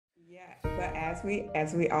But as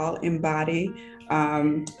we all embody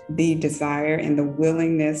the desire and the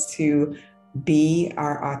willingness to be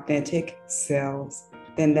our authentic selves,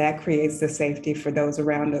 then that creates the safety for those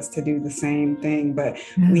around us to do the same thing. But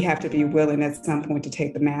we have to be willing at some point to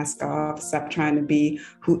take the mask off, stop trying to be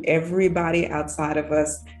who everybody outside of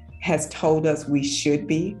us has told us we should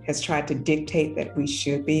be, has tried to dictate that we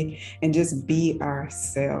should be, and just be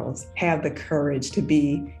ourselves. Have the courage to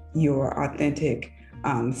be your authentic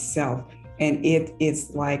self. And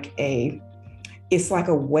it's like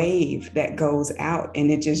a wave that goes out,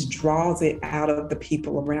 and it just draws it out of the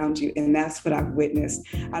people around you. And that's what I've witnessed.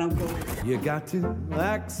 I don't go. You got to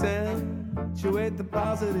accentuate the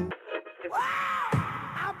positive. Wow,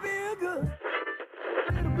 I feel good.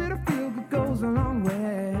 A little bit of feel good goes a long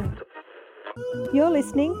way. You're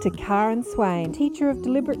listening to Karen Swain, teacher of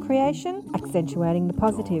deliberate creation, accentuating the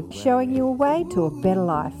positive, showing you a way to a better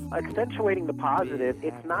life. Accentuating the positive,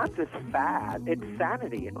 it's not just fad, it's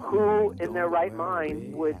sanity. Who in their right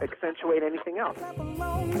mind would accentuate anything else?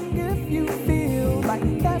 If you feel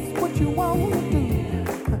like that's what you want to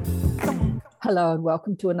do. Hello and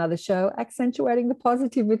welcome to another show, Accentuating the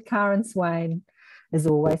Positive with Karen Swain. As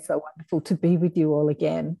always, so wonderful to be with you all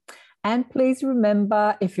again. And please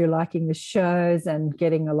remember, if you're liking the shows and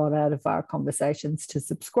getting a lot out of our conversations, to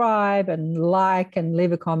subscribe and like and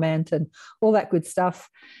leave a comment and all that good stuff.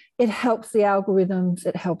 It helps the algorithms.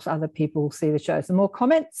 It helps other people see the shows. The more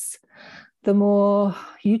comments, the more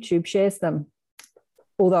YouTube shares them.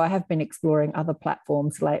 Although I have been exploring other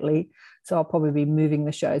platforms lately, so I'll probably be moving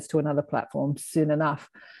the shows to another platform soon enough.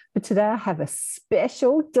 But today I have a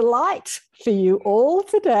special delight for you all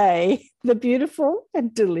today. The beautiful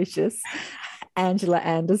and delicious Angela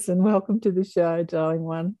Anderson. Welcome to the show, darling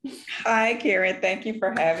one. Hi, Karen. Thank you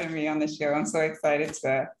for having me on the show. I'm so excited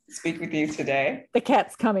to speak with you today. The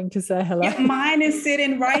cat's coming to say hello. Yeah, mine is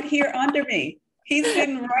sitting right here under me. He's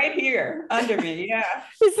sitting right here under me, yeah.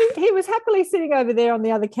 He was happily sitting over there on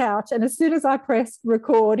the other couch, and as soon as I pressed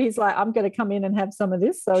record, he's like, I'm going to come in and have some of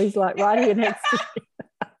this. So he's like right here next to me.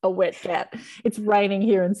 A wet cat. It's raining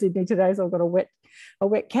here in Sydney today, so I've got a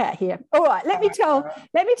wet cat here. All right, let me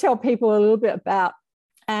tell people a little bit about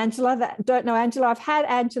Angela that don't know Angela. I've had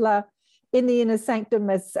Angela in the Inner Sanctum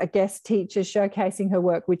as a guest teacher showcasing her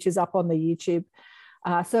work, which is up on the YouTube.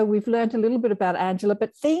 So we've learned a little bit about Angela,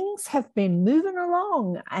 but things have been moving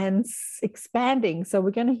along and expanding. So we're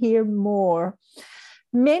going to hear more.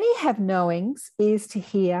 Many have knowings, ears to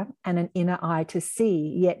hear, and an inner eye to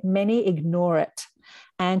see, yet many ignore it.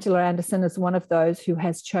 Angela Anderson is one of those who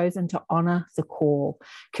has chosen to honour the call,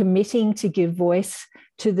 committing to give voice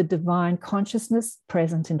to the divine consciousness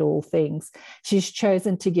present in all things. She's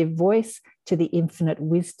chosen to give voice to the infinite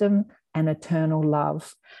wisdom and eternal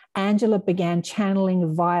love. Angela began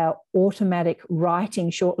channeling via automatic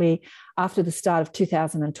writing shortly after the start of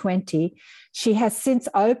 2020. She has since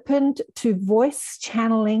opened to voice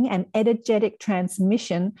channeling and energetic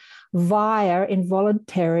transmission via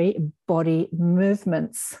involuntary body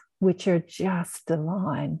movements, which are just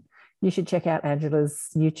divine. You should check out Angela's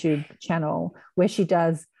YouTube channel where she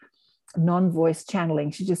does non-voice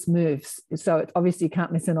channeling. She just moves. So obviously you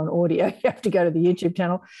can't listen on audio. You have to go to the YouTube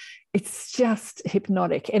channel. It's just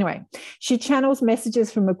hypnotic. Anyway, she channels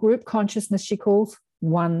messages from a group consciousness she calls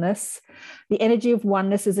oneness. The energy of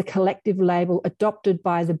oneness is a collective label adopted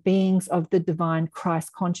by the beings of the divine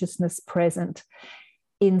Christ consciousness present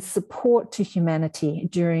in support to humanity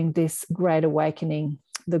during this great awakening,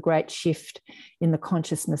 the great shift in the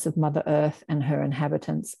consciousness of Mother Earth and her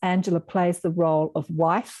inhabitants. Angela plays the role of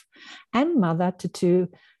wife and mother to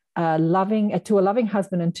a loving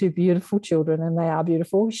husband and two beautiful children, and they are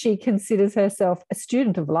beautiful. She considers herself a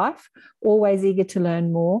student of life, always eager to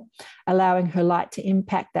learn more, allowing her light to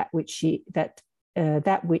impact that which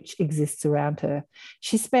exists around her.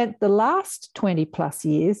 She spent the last 20 plus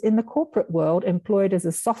years in the corporate world, employed as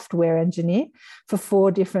a software engineer for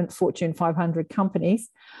 4 different Fortune 500 companies.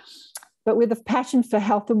 But with a passion for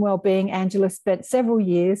health and well-being, Angela spent several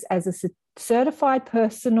years as a certified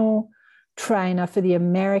personal trainer for the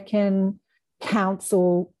American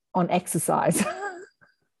Council on Exercise.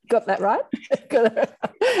 Got that right?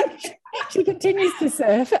 She continues to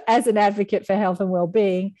serve as an advocate for health and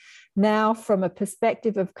well-being, now from a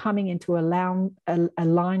perspective of coming into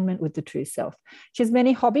alignment with the true self. She has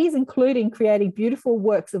many hobbies, including creating beautiful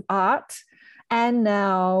works of art. And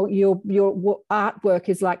now your artwork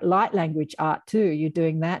is like light language art too. You're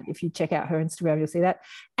doing that. If you check out her Instagram, you'll see that.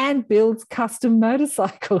 And builds custom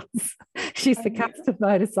motorcycles. She's the custom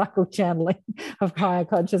motorcycle channeling of higher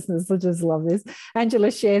consciousness. I just love this.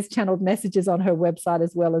 Angela shares channeled messages on her website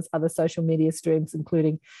as well as other social media streams,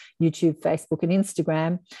 including YouTube, Facebook, and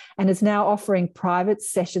Instagram, and is now offering private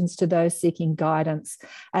sessions to those seeking guidance.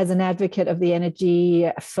 As an advocate of the energy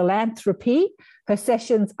philanthropy, her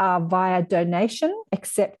sessions are via donation,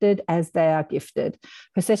 accepted as they are gifted.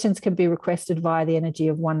 Her sessions can be requested via the Energy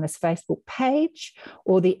of Oneness Facebook page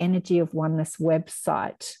or the Energy of Oneness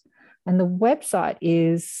website. And the website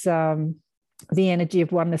is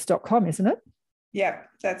theenergyofoneness.com, isn't it? Yeah,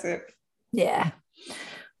 that's it. Yeah.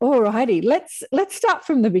 All righty. Let's start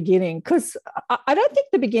from the beginning, because I don't think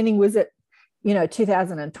the beginning was at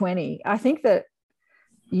 2020. I think that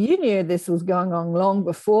you knew this was going on long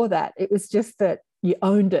before that. It was just that you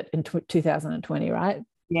owned it in 2020, right?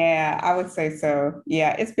 Yeah, I would say so.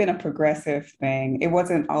 Yeah, it's been a progressive thing. It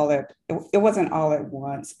wasn't all at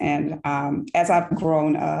once. And as I've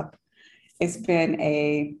grown up, it's been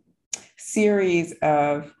a series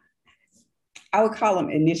of, I would call them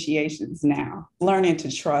initiations now, learning to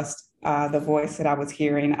trust the voice that I was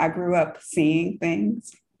hearing. I grew up seeing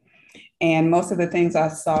things, and most of the things I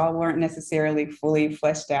saw weren't necessarily fully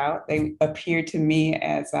fleshed out. They appeared to me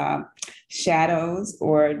as shadows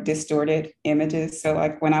or distorted images. So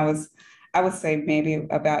like when I would say maybe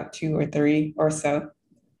about 2 or 3 or so,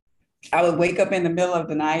 I would wake up in the middle of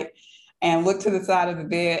the night and look to the side of the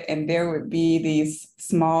bed, and there would be these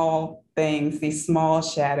small things, these small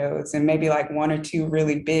shadows, and maybe like 1 or 2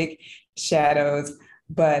 really big shadows.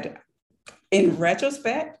 But in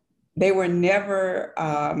retrospect, they were never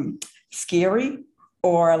scary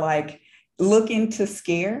or like looking to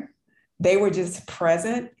scare. They were just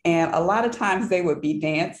present. And a lot of times they would be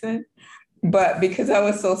dancing. But because I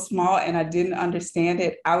was so small and I didn't understand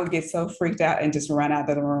it, I would get so freaked out and just run out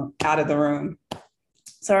of the room.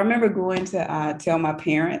 So I remember going to tell my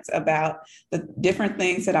parents about the different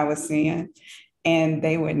things that I was seeing, and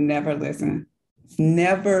they would never listen.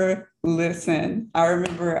 Never listen. I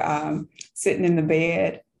remember sitting in the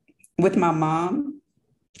bed with my mom.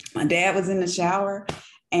 My dad was in the shower,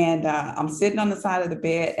 and I'm sitting on the side of the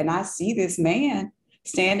bed, and I see this man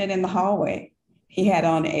standing in the hallway. He had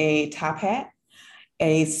on a top hat,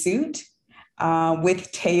 a suit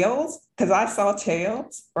with tails, because I saw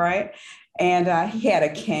tails, right? And he had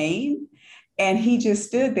a cane, and he just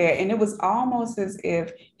stood there. And it was almost as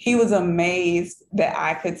if he was amazed that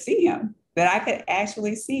I could see him, that I could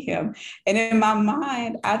actually see him. And in my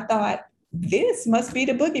mind, I thought, this must be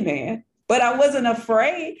the boogeyman. But I wasn't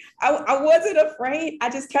afraid. I wasn't afraid. I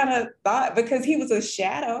just kind of thought, because he was a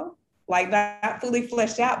shadow, like not fully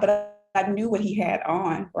fleshed out, but I knew what he had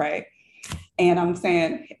on, right? And I'm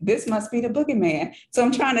saying, this must be the boogeyman. So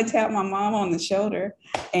I'm trying to tap my mom on the shoulder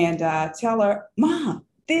and tell her, Mom,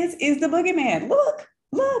 this is the boogeyman. Look,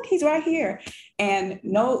 he's right here. And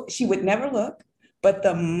no, she would never look. But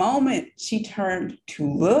the moment she turned to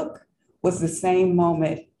look was the same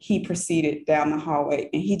moment he proceeded down the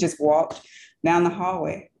hallway. And he just walked down the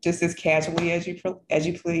hallway just as casually as you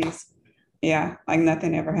please. Yeah, like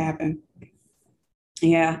nothing ever happened.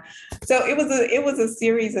 Yeah, so it was a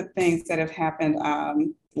series of things that have happened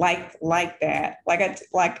like that.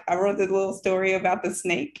 Like I wrote this little story about the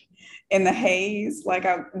snake in the haze. Like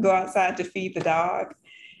I go outside to feed the dog,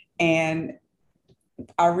 and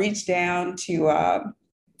I reach down to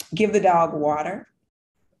give the dog water.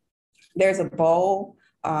 There's a bowl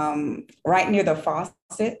right near the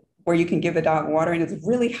faucet where you can give the dog water, and it's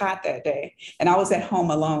really hot that day. And I was at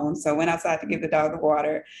home alone, so I went outside to give the dog the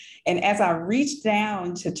water. And as I reached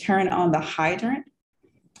down to turn on the hydrant,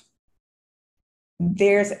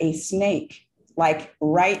 there's a snake like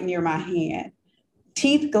right near my hand,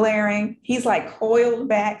 teeth glaring. He's like coiled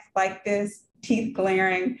back like this, teeth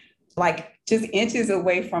glaring, like just inches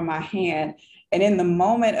away from my hand. And in the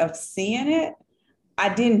moment of seeing it,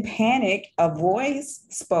 I didn't panic. A voice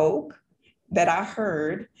spoke that I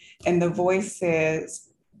heard, and the voice says,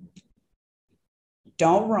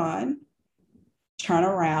 don't run, turn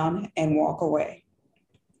around and walk away.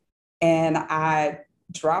 And I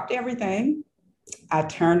dropped everything. I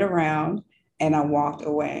turned around and I walked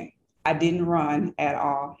away. I didn't run at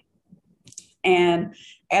all. And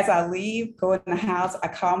as I leave, go in the house, I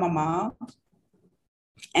call my mom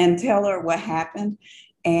and tell her what happened.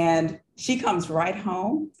 And she comes right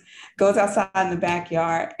home, goes outside in the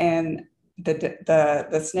backyard, and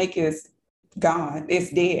the snake is gone.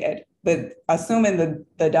 It's dead, but assuming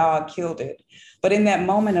the dog killed it. But in that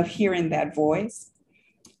moment of hearing that voice,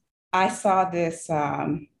 I saw this,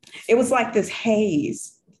 it was like this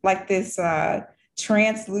haze, like this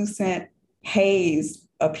translucent haze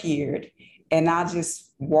appeared. And I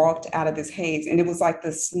just walked out of this haze, and it was like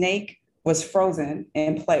the snake was frozen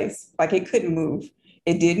in place, like it couldn't move.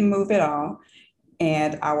 It didn't move at all.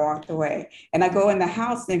 And I walked away. And I go in the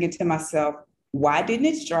house thinking to myself, why didn't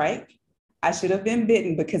it strike? I should have been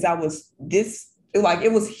bitten because I was this, like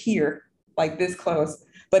it was here, like this close,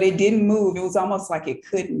 but it didn't move. It was almost like it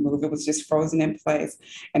couldn't move. It was just frozen in place.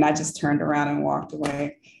 And I just turned around and walked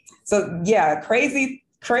away. So yeah, crazy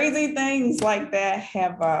things like that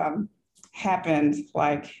have happened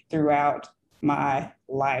like throughout my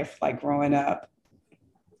life, like growing up.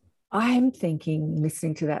 I'm thinking,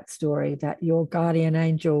 listening to that story, that your guardian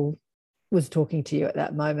angel was talking to you at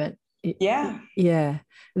that moment. Yeah. Yeah.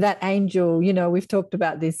 That angel, you know, we've talked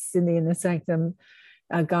about this in the Inner Sanctum.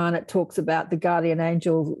 Garnet talks about the guardian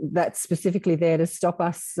angel that's specifically there to stop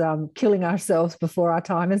us killing ourselves before our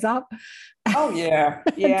time is up. Oh yeah,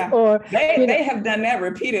 yeah. Or they have done that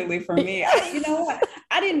repeatedly for me. You know what?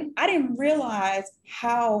 I didn't realize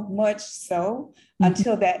how much so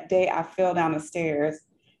until that day I fell down the stairs,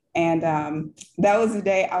 and that was the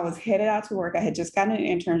day I was headed out to work. I had just gotten an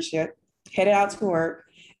internship, headed out to work,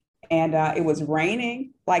 and it was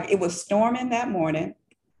raining, like it was storming that morning.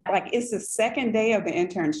 Like it's the second day of the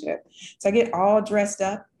internship. So I get all dressed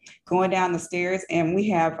up, going down the stairs, and we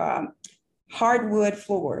have hardwood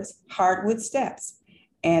floors, hardwood steps.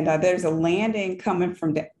 And there's a landing coming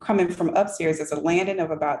from upstairs. There's a landing of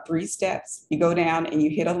about 3 steps. You go down and you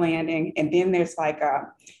hit a landing, and then there's like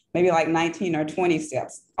maybe like 19 or 20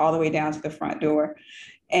 steps all the way down to the front door.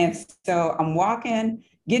 And so I'm walking,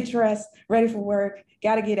 get dressed, ready for work,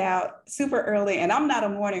 got to get out super early. And I'm not a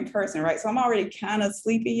morning person, right? So I'm already kind of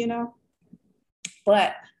sleepy, you know,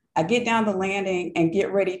 but I get down the landing and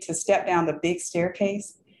get ready to step down the big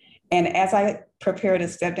staircase. And as I prepare to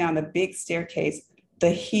step down the big staircase, the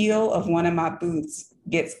heel of one of my boots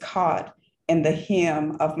gets caught in the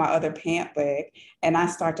hem of my other pant leg, and I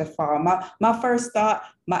start to fall.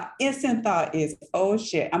 My instant thought is, oh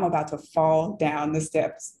shit, I'm about to fall down the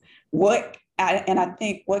steps. I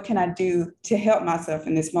think, what can I do to help myself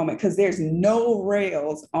in this moment? Because there's no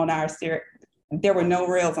rails on our stair. There were no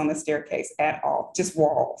rails on the staircase at all, just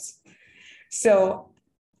walls. So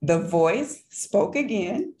the voice spoke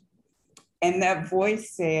again, and that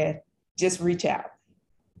voice said, just reach out.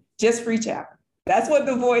 Just reach out. That's what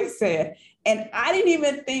the voice said. And I didn't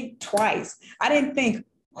even think twice. I didn't think,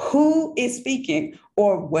 who is speaking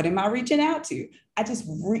or what am I reaching out to? I just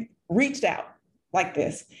reached out like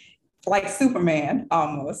this, like Superman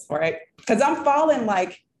almost, right? Because I'm falling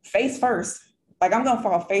like face first. Like I'm gonna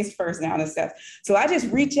fall face first down the steps. So I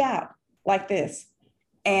just reach out like this.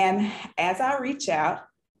 And as I reach out,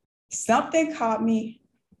 something caught me.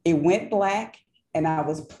 It went black, and I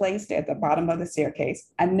was placed at the bottom of the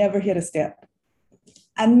staircase. I never hit a step.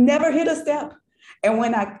 I never hit a step. And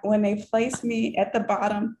when they placed me at the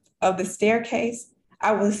bottom of the staircase,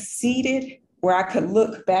 I was seated where I could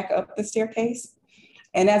look back up the staircase.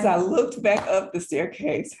 And as I looked back up the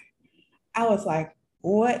staircase, I was like,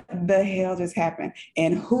 what the hell just happened?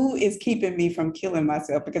 And who is keeping me from killing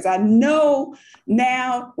myself? Because I know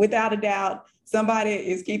now, without a doubt, somebody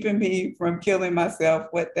is keeping me from killing myself.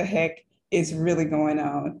 What the heck is really going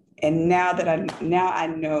on? And now I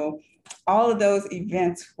know all of those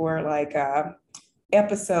events were like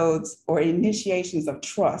episodes or initiations of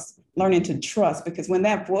trust, learning to trust. Because when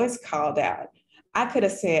that voice called out, I could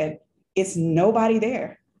have said, it's nobody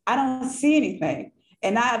there. I don't see anything.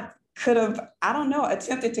 And I could have, I don't know,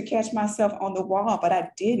 attempted to catch myself on the wall, but I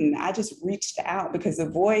didn't. I just reached out because the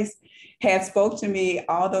voice had spoke to me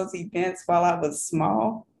all those events while I was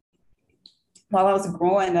small. While I was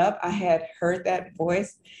growing up, I had heard that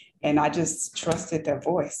voice, and I just trusted that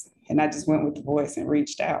voice. And I just went with the voice and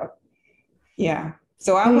reached out. Yeah.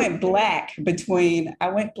 So I went black between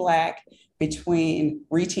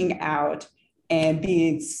reaching out and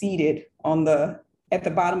being seated at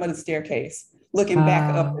the bottom of the staircase, looking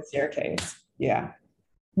back up the staircase. Yeah.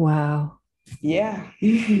 Wow. Yeah.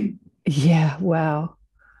 Yeah. Wow.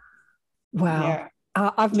 Wow. Yeah.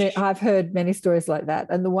 I've heard many stories like that.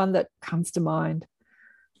 And the one that comes to mind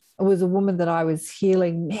was a woman that I was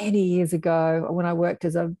healing many years ago when I worked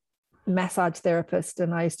as a massage therapist,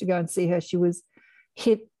 and I used to go and see her. She was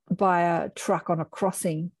hit by a truck on a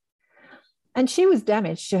crossing, and she was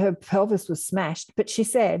damaged. Her pelvis was smashed, but she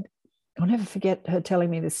said, I'll never forget her telling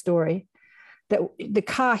me this story, that the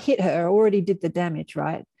car hit her, already did the damage,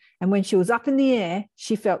 right? And when she was up in the air,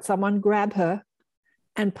 she felt someone grab her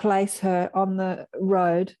and place her on the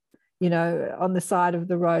road, you know, on the side of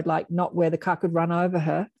the road, like not where the car could run over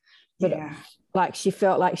her, but like she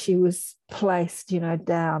felt like she was placed, you know,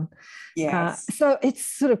 down. Yes. So it's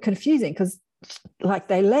sort of confusing because like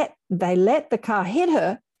they let the car hit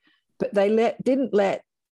her, but they didn't let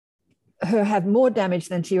her have more damage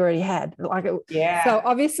than she already had. Yeah. So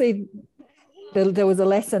obviously there was a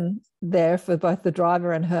lesson there for both the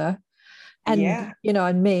driver and her. And,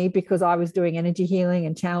 and me, because I was doing energy healing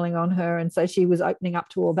and channeling on her. And so she was opening up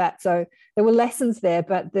to all that. So there were lessons there,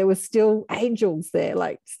 but there was still angels there,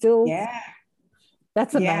 Yeah.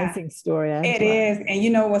 That's an amazing story, Angela. It is. And you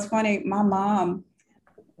know what's funny? My mom,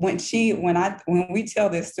 when we tell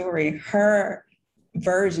this story, her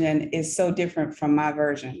version is so different from my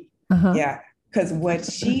version. Yeah. Because what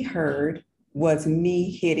she heard was me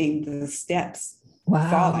hitting the steps,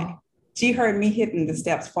 falling. She heard me hitting the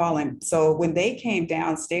steps, falling. So when they came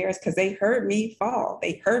downstairs, because they heard me fall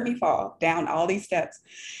down all these steps.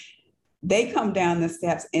 They come down the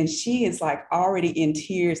steps and she is like already in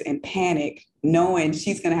tears and panic, knowing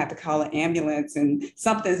she's going to have to call an ambulance and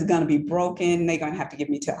something's going to be broken. They're going to have to get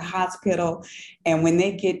me to a hospital. And when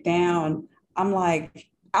they get down, I'm like,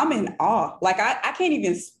 I'm in awe. Like I can't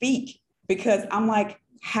even speak because I'm like,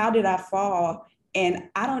 how did I fall? And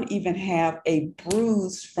I don't even have a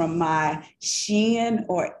bruise from my shin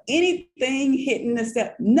or anything hitting the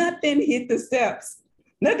step. Nothing hit the steps.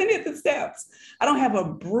 Nothing hit the steps. I don't have a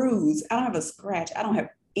bruise. I don't have a scratch. I don't have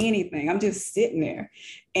anything. I'm just sitting there.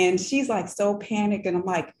 And she's like so panicked. And I'm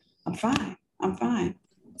like, I'm fine. I'm fine.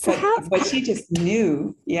 But she just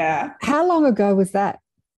knew. Yeah. How long ago was that?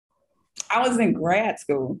 I was in grad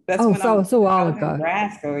school. That's when I was a while ago. In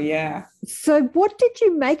grad school, yeah. So what did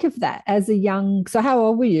you make of that as a young, so how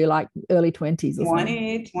old were you? Like early 20s or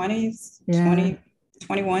 20s, yeah. 20,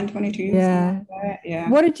 21, 22. Yeah. Like that. Yeah.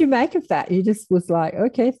 What did you make of that? You just was like,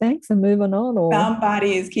 okay, thanks, and moving on? Or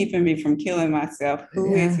somebody is keeping me from killing myself.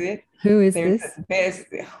 Who is it? Who is this?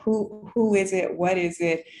 Who is it? What is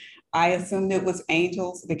it? I assumed it was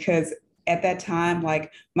angels because at that time,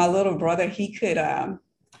 like my little brother,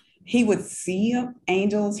 he would see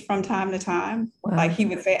angels from time to time. Wow. Like he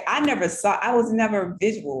would say, I was never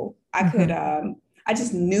visual. I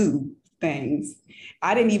just knew things.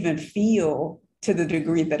 I didn't even feel to the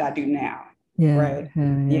degree that I do now. Yeah. Right.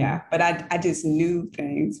 Yeah. But I just knew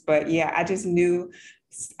things. But yeah, I just knew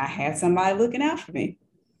I had somebody looking out for me.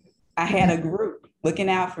 I had a group looking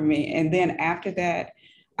out for me. And then after that,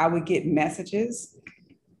 I would get messages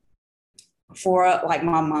for like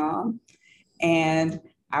my mom, and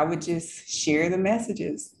I would just share the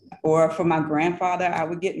messages. Or for my grandfather, I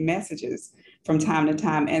would get messages from time to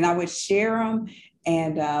time and I would share them.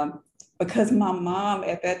 And because my mom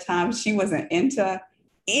at that time, she wasn't into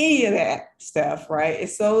any of that stuff, right?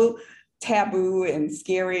 It's so taboo and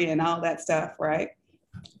scary and all that stuff, right?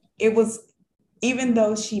 It was, even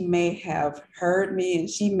though she may have heard me and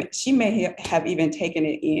she may have even taken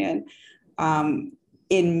it in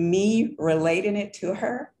me relating it to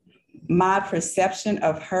her, my perception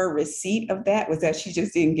of her receipt of that was that she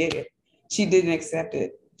just didn't get it. She didn't accept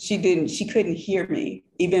it. She couldn't hear me.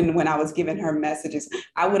 Even when I was giving her messages,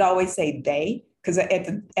 I would always say they, because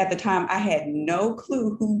at the time I had no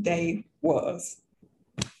clue who they was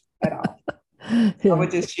at all. Yeah. I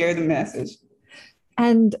would just share the message.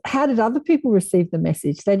 And how did other people receive the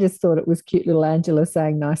message? They just thought it was cute little Angela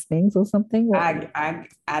saying nice things or something? I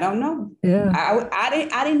don't know. Yeah.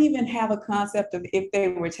 I didn't even have a concept of if they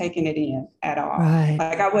were taking it in at all. Right.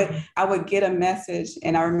 Like I would get a message,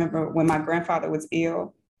 and I remember when my grandfather was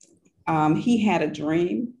ill, he had a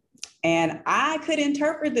dream and I could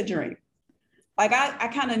interpret the dream. Like I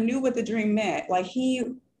kind of knew what the dream meant. Like he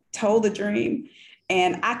told the dream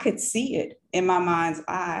and I could see it in my mind's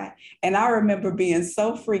eye. And I remember being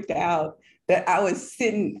so freaked out that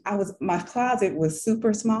my closet was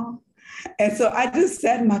super small. And so I just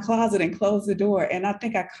sat in my closet and closed the door. And I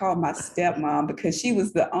think I called my stepmom because she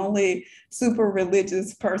was the only super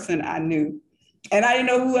religious person I knew. And I didn't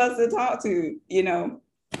know who else to talk to, you know.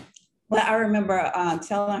 But I remember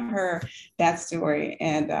telling her that story.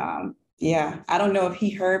 And yeah, I don't know if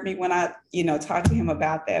he heard me when I, talked to him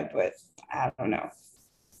about that, but I don't know.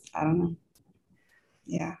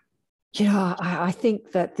 Yeah. I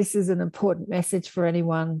think that this is an important message for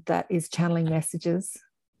anyone that is channeling messages.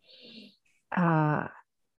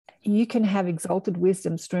 You can have exalted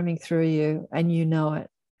wisdom streaming through you and you know it.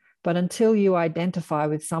 But until you identify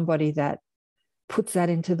with somebody that puts that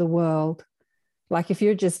into the world, like if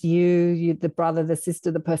you're just you, the brother, the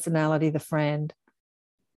sister, the personality, the friend,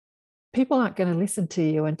 people aren't going to listen to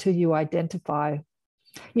you until you identify.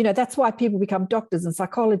 That's why people become doctors and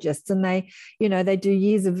psychologists, and they do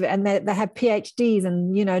years of, and they have PhDs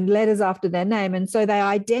and, letters after their name. And so they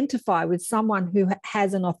identify with someone who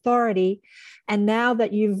has an authority. And now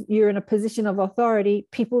that you're in a position of authority,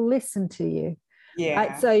 people listen to you.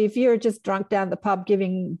 Yeah. So if you're just drunk down the pub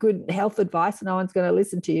giving good health advice, no one's going to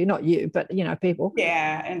listen to you. Not you, but people.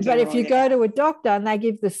 Yeah. In but if general, you go to a doctor and they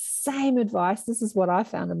give the same advice, this is what I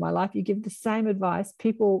found in my life. You give the same advice,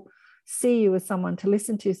 people see you as someone to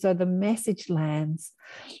listen to, so the message lands.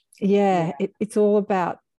 It's all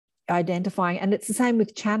about identifying. And it's the same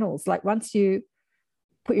with channels. Like once you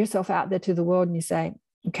put yourself out there to the world and you say,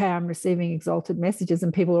 okay, I'm receiving exalted messages,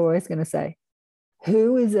 and people are always going to say,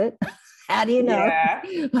 who is it? How do you know?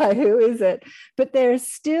 Yeah. Like, who is it? But there is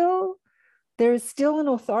still an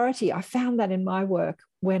authority. I found that in my work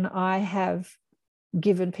when I have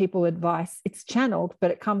given people advice. It's channeled,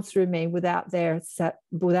 but it comes through me without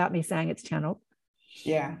me saying it's channeled.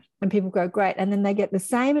 Yeah. And people go, great. And then they get the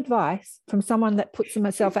same advice from someone that puts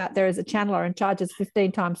themselves out there as a channeler and charges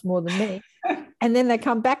 15 times more than me. And then they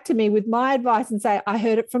come back to me with my advice and say, I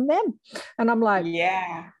heard it from them. And I'm like,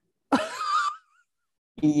 yeah.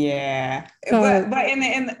 Yeah. So, but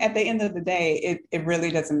at the end of the day, it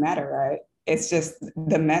really doesn't matter, right? It's just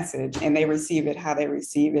the message, and they receive it how they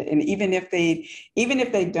receive it. And even if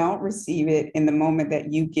they don't receive it in the moment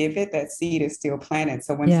that you give it, that seed is still planted.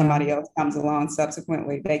 So when somebody else comes along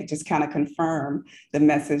subsequently, they just kind of confirm the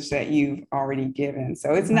message that you've already given.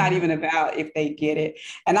 So it's not even about if they get it.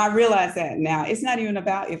 And I realize that now. It's not even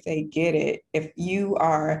about if they get it. If you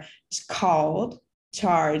are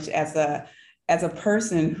charged as a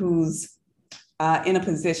person who's in a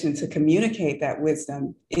position to communicate that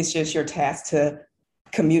wisdom, it's just your task to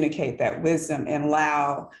communicate that wisdom and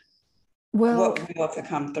allow what will to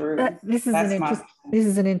come through. This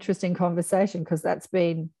is an interesting conversation, because that's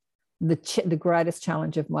been the greatest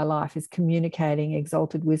challenge of my life, is communicating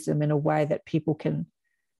exalted wisdom in a way that people can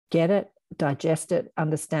get it, digest it,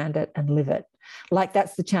 understand it, and live it. Like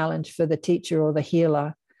that's the challenge for the teacher or the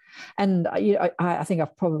healer. And I think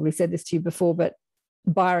I've probably said this to you before, but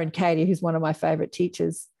Byron Katie, who's one of my favorite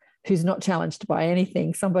teachers, who's not challenged by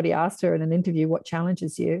anything, somebody asked her in an interview, what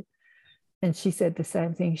challenges you? And she said the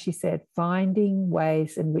same thing. She said, finding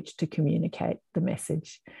ways in which to communicate the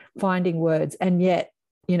message, finding words. And yet,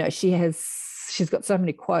 she's got so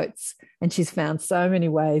many quotes and she's found so many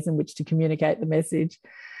ways in which to communicate the message.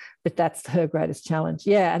 But that's her greatest challenge.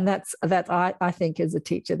 Yeah. And that's I think as a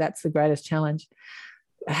teacher, that's the greatest challenge.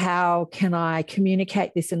 How can I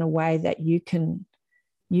communicate this in a way that you can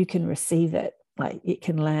receive it, like it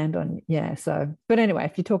can land on? So, but anyway,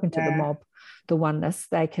 if you're talking to the mob, the oneness,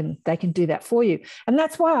 they can do that for you. And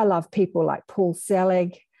that's why I love people like Paul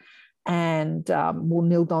Selig and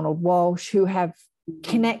Neil Donald Walsh, who have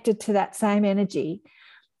connected to that same energy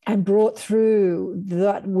and brought through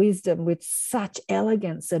that wisdom with such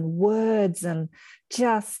elegance and words and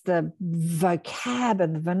just the vocab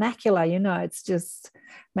and the vernacular, it's just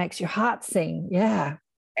makes your heart sing. Yeah.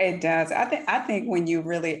 It does. I think when you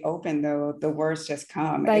really open, though, the words just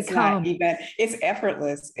come. It's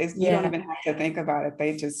effortless. You don't even have to think about it.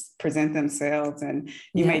 They just present themselves, and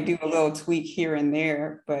you may do a little tweak here and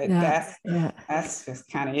there, but that's just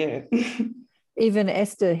kind of it. Even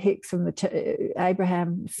Esther Hicks from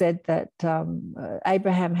Abraham said that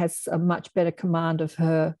Abraham has a much better command of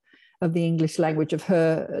the English language, of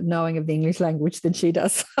her knowing of the English language, than she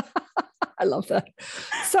does. I love that.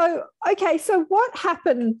 So, okay, so what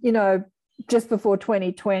happened, just before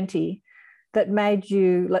 2020 that made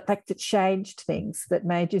you, that changed things, that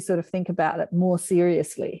made you sort of think about it more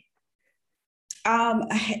seriously?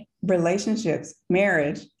 Relationships,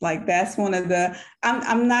 marriage, like that's one of the,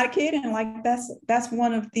 I'm not kidding, like that's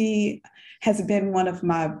one of the, has been one of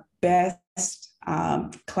my best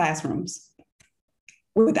classrooms,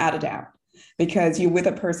 without a doubt, because you're with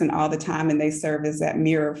a person all the time and they serve as that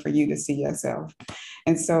mirror for you to see yourself.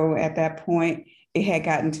 And so at that point, it had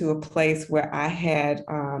gotten to a place where I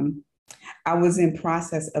was in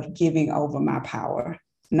process of giving over my power,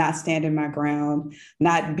 not standing my ground,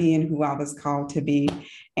 not being who I was called to be.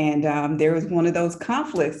 And there was one of those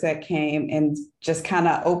conflicts that came and just kind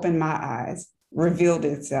of opened my eyes, revealed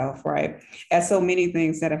itself, right? As so many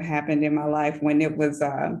things that have happened in my life, when it was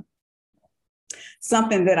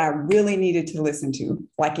something that I really needed to listen to,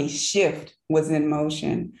 like a shift was in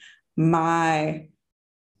motion, my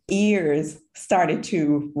ears started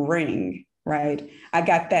to ring, right? I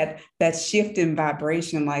got that shift in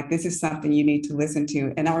vibration, like this is something you need to listen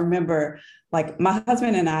to. And I remember, like, my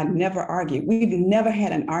husband and I never argued. We've never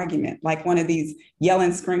had an argument, like one of these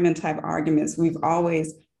yelling, screaming type arguments. We've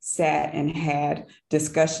always sat and had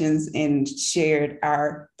discussions and shared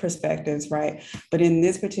our perspectives, right? But in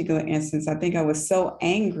this particular instance, I think I was so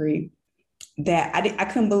angry that I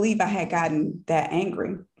couldn't believe I had gotten that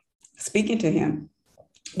angry speaking to him.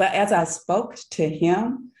 But as I spoke to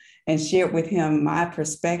him and shared with him my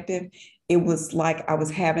perspective, it was like I was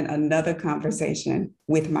having another conversation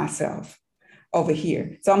with myself over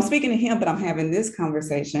here. So I'm speaking to him, but I'm having this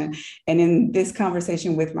conversation. And in this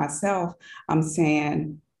conversation with myself, I'm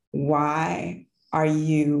saying, why are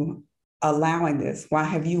you allowing this? Why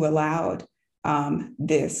have you allowed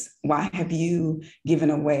this? Why have you given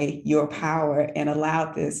away your power and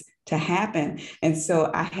allowed this to happen? And so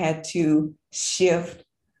I had to shift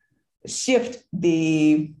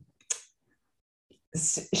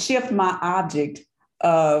my object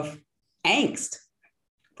of angst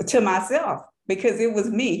to myself, because it was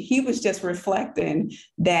me. He was just reflecting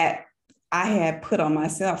that I had put on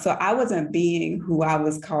myself. So I wasn't being who I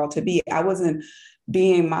was called to be. I wasn't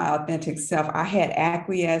being my authentic self. I had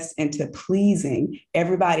acquiesced into pleasing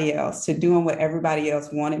everybody else, to doing what everybody else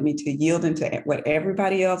wanted me to, yielding to what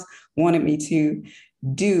everybody else wanted me to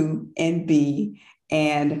do and be,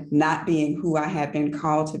 and not being who I had been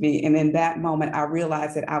called to be. And in that moment, I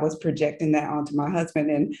realized that I was projecting that onto my husband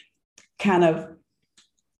and kind of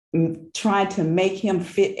trying to make him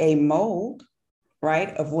fit a mold, right,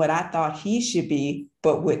 of what I thought he should be,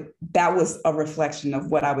 but that was a reflection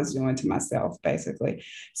of what I was doing to myself, basically.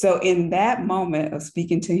 So in that moment of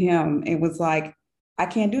speaking to him, it was like, I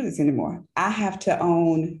can't do this anymore. I have to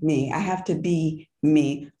own me. I have to be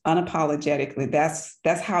me unapologetically.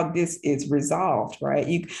 That's how this is resolved, right?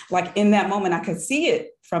 You, like, in that moment, I could see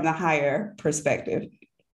it from the higher perspective.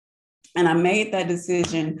 And I made that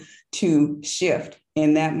decision to shift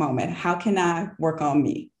in that moment. How can I work on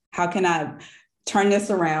me? How can I turn this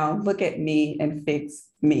around, look at me and fix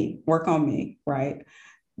me, work on me, right?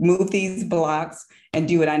 Move these blocks and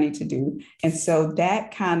do what I need to do. And so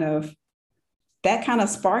that kind of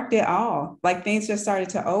sparked it all. Like, things just started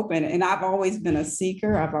to open. And I've always been a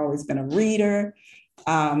seeker. I've always been a reader.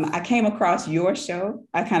 I came across your show.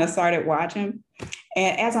 I kind of started watching.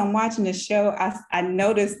 And as I'm watching the show, I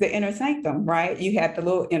noticed the Inner Sanctum, right? You had the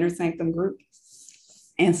little Inner Sanctum group.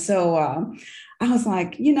 And so I was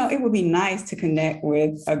like, it would be nice to connect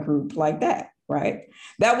with a group like that, right?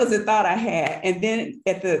 That was the thought I had. And then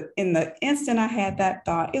in the instant I had that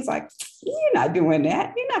thought, it's like, you're not doing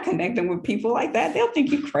that. You're not connecting with people like that. They'll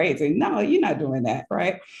think you're crazy. No, you're not doing that,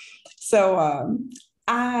 right? So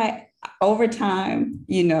over time,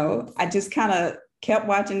 I just kind of kept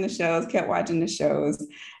watching the shows.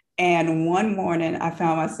 And one morning I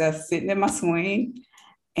found myself sitting in my swing,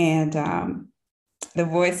 and the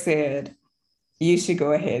voice said, you should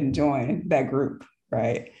go ahead and join that group,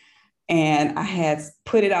 right? And I had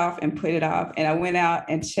put it off. And I went out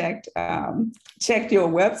and checked your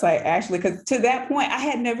website, actually, because to that point, I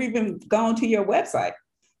had never even gone to your website,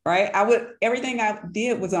 right? Everything I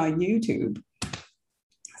did was on YouTube.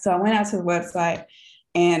 So I went out to the website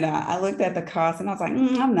and I looked at the cost and I was like,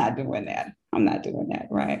 I'm not doing that,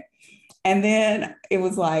 right? And then it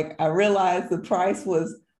was like, I realized the price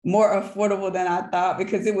was more affordable than I thought,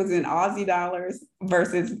 because it was in Aussie dollars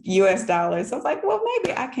versus US dollars. So I was like, well,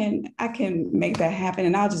 maybe I can make that happen,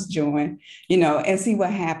 and I'll just join, and see what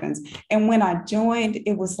happens. And when I joined,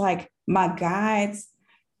 it was like my guides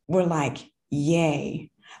were like, yay.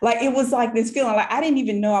 Like, it was like this feeling, like I didn't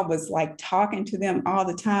even know I was like talking to them all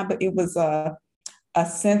the time, but it was a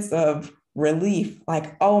sense of relief.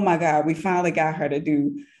 Like, oh my God, we finally got her to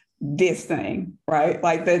do this thing, right?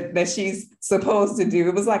 Like that she's supposed to do.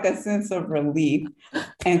 It was like a sense of relief.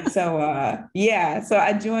 And so, so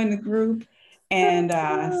I joined the group, and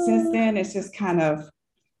since then it's just kind of,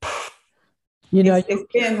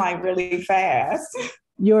 it's been like really fast.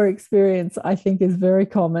 Your experience, I think, is very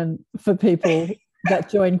common for people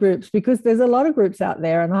that join groups, because there's a lot of groups out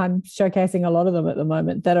there, and I'm showcasing a lot of them at the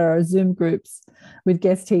moment, that are Zoom groups with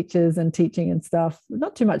guest teachers and teaching and stuff.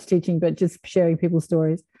 Not too much teaching, but just sharing people's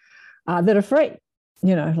stories. That are free,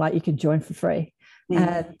 like you can join for free.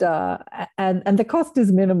 Mm. And the cost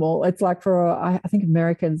is minimal. It's like I think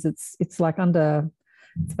Americans, it's like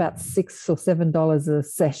it's about $6 or $7 a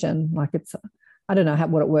session. Like I don't know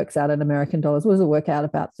what it works out in American dollars. What does it work out,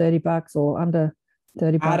 about $30 or under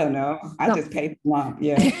 $30? I don't know. I just paid the lump.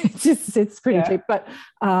 Yeah. it's pretty cheap.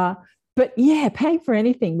 But yeah, paying for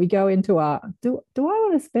anything, we go into do I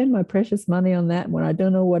want to spend my precious money on that when I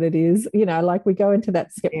don't know what it is? Like we go into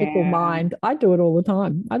that skeptical mind. I do it all the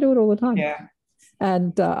time. Yeah.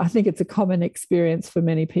 And I think it's a common experience for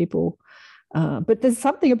many people. But there's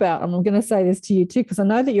something about, and I'm going to say this to you too, because I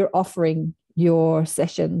know that you're offering your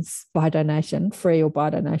sessions by donation, free or by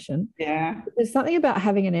donation. Yeah. There's something about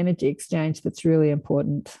having an energy exchange that's really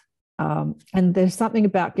important. And there's something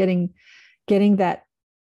about getting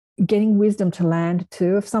wisdom to land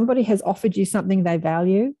too. If somebody has offered you something they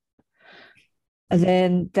value,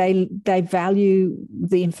 then they value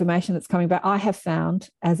the information that's coming back. I have found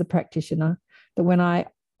as a practitioner that when I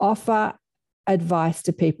offer advice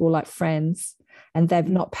to people like friends and they've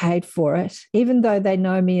not paid for it, even though they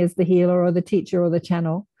know me as the healer or the teacher or the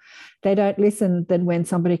channel, they don't listen than when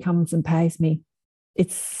somebody comes and pays me.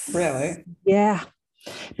 It's really, yeah,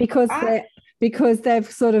 because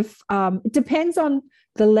they've sort of it depends on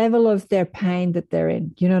the level of their pain that they're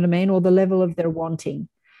in, you know what I mean, or the level of their wanting.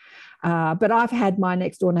 But I've had my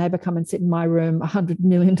next door neighbor come and sit in my room 100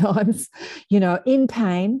 million times, you know, in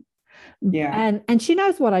pain. yeah, And she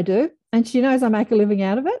knows what I do, and she knows I make a living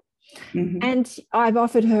out of it. mm-hmm. And I've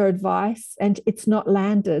offered her advice, and it's not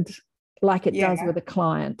landed like it does Yeah. with a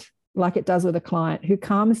client, who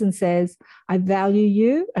comes and says, I value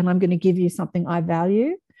you, and I'm going to give you something I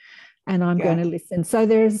value, and I'm going to listen. So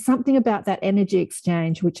there's something about that energy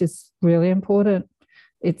exchange which is really important.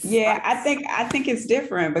 It's I think it's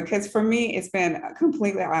different because for me it's been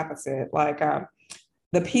completely opposite. Like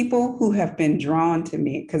the people who have been drawn to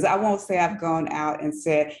me, because I won't say I've gone out and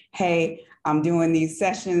said, hey, I'm doing these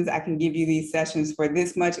sessions, I can give you these sessions for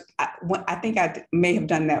this much. I think I may have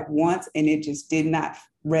done that once and it just did not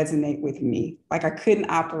resonate with me. Like I couldn't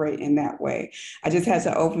operate in that way. I just had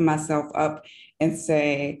to open myself up and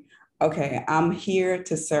say, okay, I'm here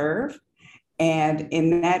to serve. And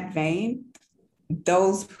in that vein,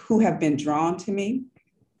 those who have been drawn to me,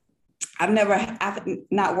 I've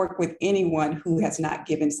not worked with anyone who has not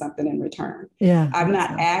given something in return. Yeah, I've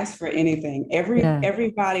not asked for anything.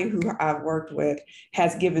 Everybody who I've worked with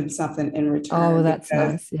has given something in return. Oh, well, that's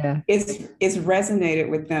nice. Yeah. It's resonated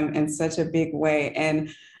with them in such a big way. And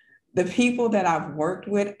the people that I've worked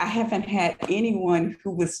with, I haven't had anyone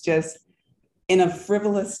who was just in a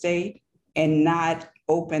frivolous state and not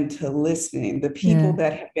open to listening. The people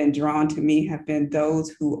that have been drawn to me have been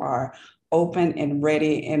those who are open and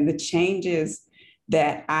ready, and the changes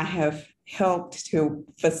that I have helped to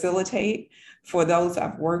facilitate for those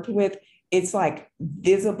I've worked with, it's like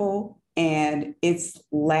visible and it's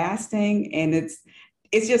lasting, and it's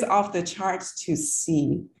just off the charts to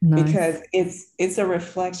see. Nice. Because it's a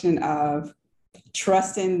reflection of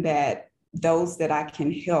trusting that those that I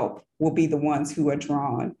can help will be the ones who are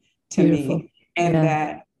drawn to Beautiful. Me,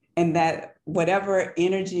 and that whatever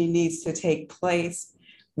energy needs to take place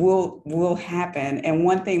will happen. And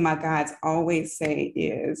one thing my guides always say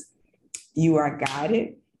is, you are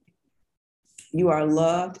guided, you are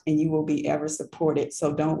loved, and you will be ever supported.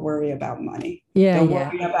 So don't worry about money. Don't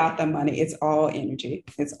worry about the money. It's all energy.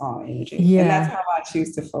 It's all energy. Yeah. And that's how I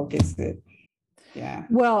choose to focus it. Yeah.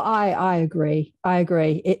 Well, I agree.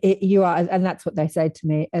 You are, and that's what they say to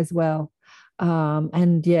me as well.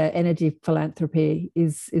 And energy philanthropy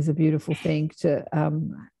is a beautiful thing to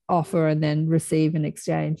offer and then receive and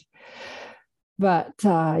exchange. But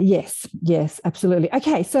yes, absolutely.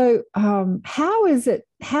 Okay, so how is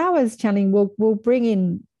channeling? We'll bring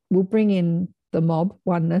in the mob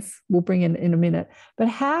oneness. We'll bring in a minute. But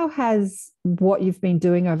how has what you've been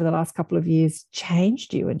doing over the last couple of years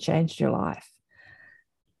changed you and changed your life?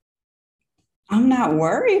 I'm not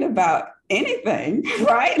worried about anything,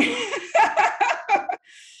 right?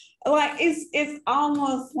 Like it's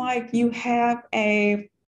almost like you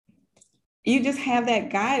just have that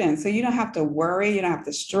guidance. So you don't have to worry, you don't have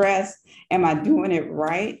to stress, am I doing it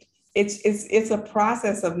right? It's a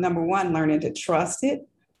process of, number one, learning to trust it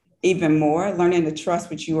even more, learning to trust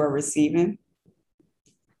what you are receiving.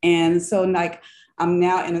 And so like I'm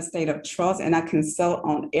now in a state of trust, and I consult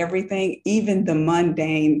on everything, even the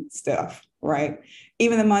mundane stuff, right?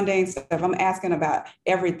 Even the mundane stuff, I'm asking about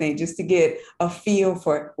everything just to get a feel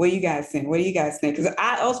for what you guys think, because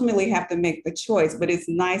I ultimately have to make the choice, but it's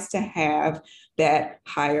nice to have that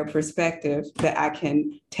higher perspective that I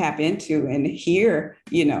can tap into and hear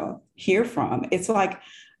from. It's like,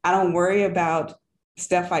 I don't worry about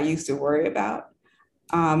stuff I used to worry about.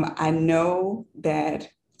 I know that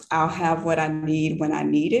I'll have what I need when I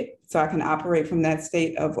need it. So I can operate from that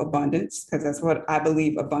state of abundance, because that's what I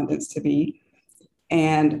believe abundance to be.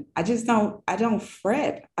 And I don't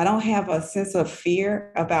fret. I don't have a sense of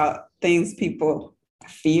fear about things people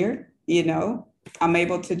fear, I'm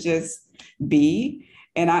able to just be.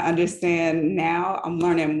 And I understand now, I'm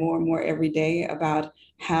learning more and more every day about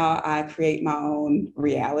how I create my own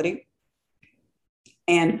reality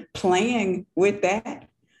and playing with that,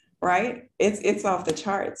 right? It's off the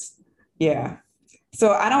charts. Yeah.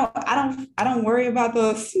 So I don't worry about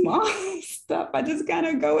the small stuff. I just kind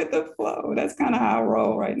of go with the flow. That's kind of how I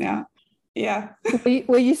roll right now. Yeah.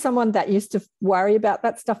 Were you someone that used to worry about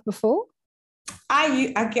that stuff before?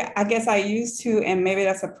 I guess I used to, and maybe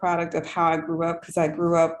that's a product of how I grew up, because I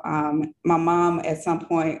grew up, my mom at some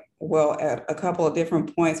point well, at a couple of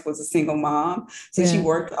different points was a single mom. So she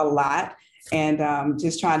worked a lot, and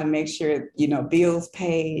just trying to make sure, bills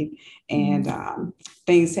paid and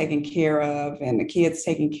things taken care of and the kids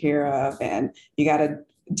taken care of. And you got to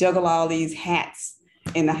juggle all these hats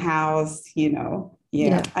in the house.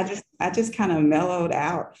 Yeah. I just kind of mellowed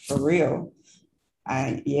out for real.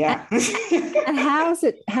 Yeah. And how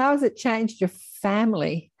has it changed your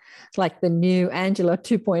family? Like the new Angela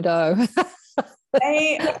 2.0?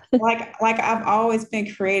 I've always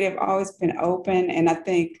been creative, always been open. And I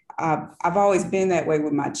think I've always been that way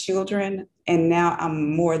with my children. And now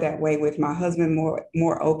I'm more that way with my husband,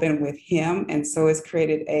 more open with him. And so it's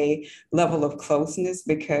created a level of closeness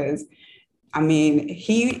because, I mean,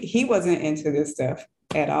 he wasn't into this stuff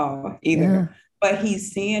at all either, but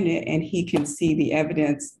he's seeing it and he can see the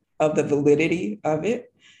evidence of the validity of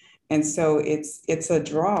it. And so it's a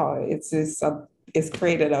draw. It's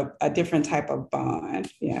created a different type of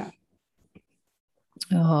bond. Yeah.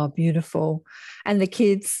 Oh, beautiful. And the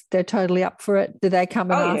kids, they're totally up for it. Do they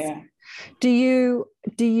come and ask? Yeah. Do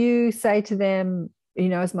you say to them,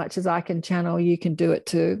 as much as I can channel, you can do it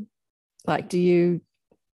too? Like, do you?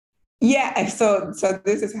 Yeah. So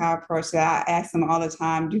this is how I approach that. I ask them all the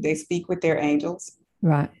time, do they speak with their angels?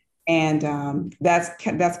 Right. And that's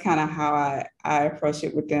kind of how I approach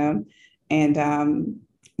it with them. And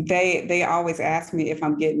they always ask me if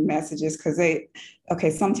I'm getting messages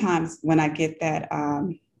because sometimes when I get that,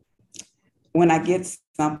 when I get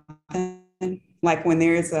something, like when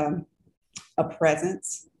there's a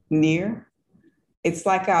presence near, it's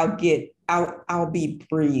like I'll be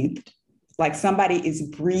breathed, like somebody is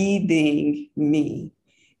breathing me,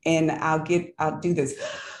 and I'll do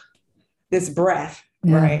this breath,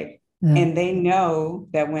 right? Yeah. And they know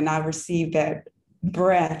that when I receive that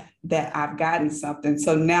breath that I've gotten something.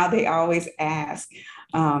 So now they always ask,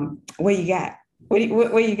 what you got? What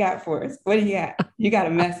you got for us? What do you got? You got a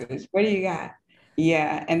message. What do you got?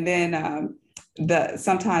 Yeah. And then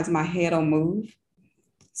sometimes my head will move.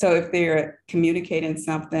 So if they're communicating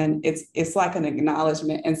something, it's like an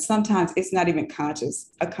acknowledgement. And sometimes it's not even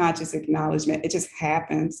a conscious acknowledgement. It just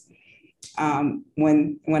happens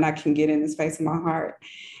when I can get in the space of my heart.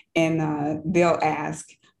 And they'll ask,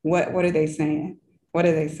 what are they saying? What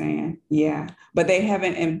are they saying? Yeah. But they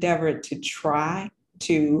haven't endeavored to try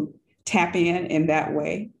to tap in that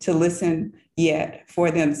way, to listen yet for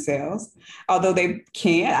themselves. Although they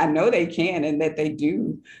can, I know they can and that they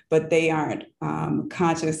do, but they aren't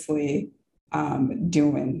consciously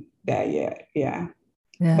doing that yet. Yeah.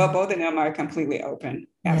 But both of them are completely open.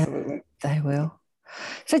 Absolutely. Yeah, they will.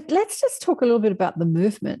 So let's just talk a little bit about the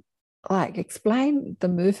movement. Like, explain the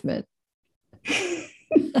movement.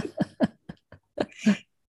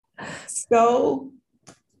 So,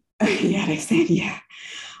 they said, yeah.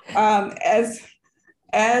 As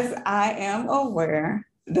I am aware,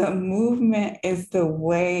 the movement is the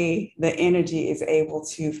way the energy is able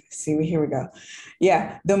to here we go.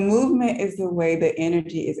 Yeah, the movement is the way the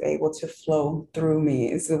energy is able to flow through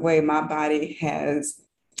me. It's the way my body has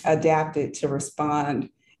adapted to respond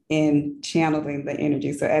in channeling the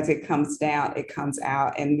energy. So as it comes down, it comes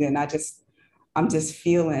out, and then I'm just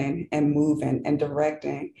feeling and moving and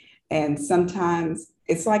directing. And sometimes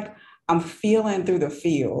it's like I'm feeling through the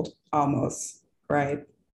field almost, right?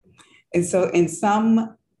 And so in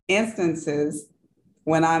some instances,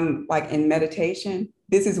 when I'm like in meditation,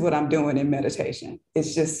 this is what I'm doing in meditation.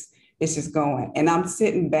 It's just going. And I'm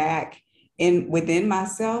sitting back within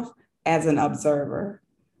myself as an observer.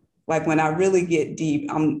 Like when I really get deep,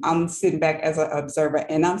 I'm sitting back as an observer,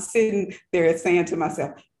 and I'm sitting there saying to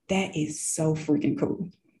myself, that is so freaking cool.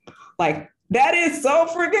 Like, that is so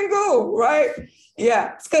freaking cool, right?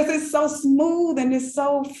 Yeah, it's because it's so smooth and it's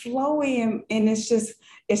so flowy and it's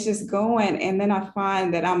just going. And then I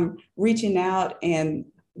find that I'm reaching out, and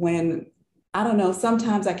when, I don't know,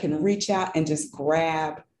 sometimes I can reach out and just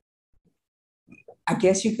grab, I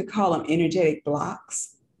guess you could call them energetic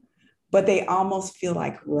blocks, but they almost feel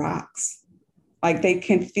like rocks. Like they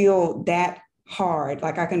can feel that hard.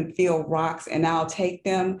 Like I can feel rocks, and I'll take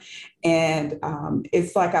them, and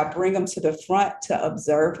it's like I bring them to the front to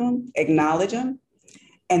observe them, acknowledge them,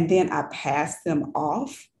 and then I pass them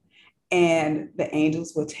off, and the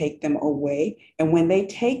angels will take them away. And when they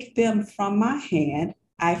take them from my hand,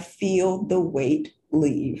 I feel the weight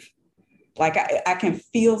leave. Like I can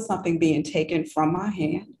feel something being taken from my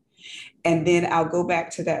hand, and then I'll go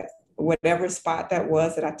back to that whatever spot that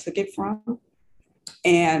was that I took it from,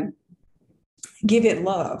 and give it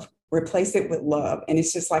love, replace it with love. And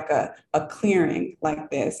it's just like a clearing like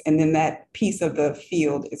this. And then that piece of the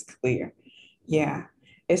field is clear. Yeah.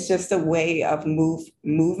 It's just a way of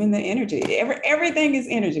moving the energy. Everything is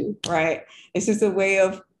energy, right? It's just a way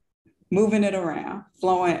of moving it around,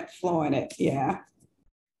 flowing it. Yeah.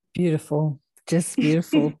 Beautiful. Just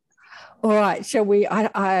beautiful. All right, shall we?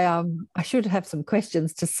 I should have some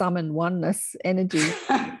questions to summon oneness energy.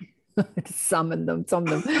 To summon them,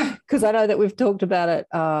 because I know that we've talked about it.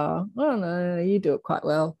 I don't know, you do it quite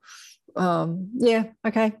well. Yeah,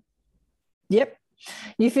 okay. Yep.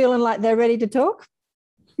 You feeling like they're ready to talk?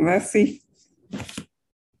 Let's see.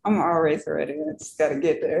 I'm always ready. I just got to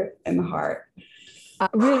get there in the heart.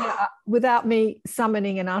 Really, without me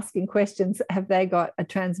summoning and asking questions, have they got a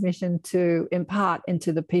transmission to impart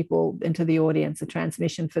into the people, into the audience, a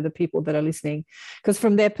transmission for the people that are listening? Because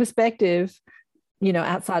from their perspective, you know,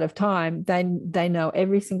 outside of time, they know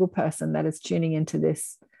every single person that is tuning into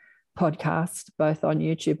this podcast, both on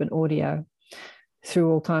YouTube and audio, through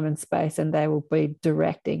all time and space, and they will be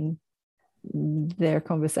directing their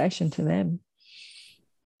conversation to them.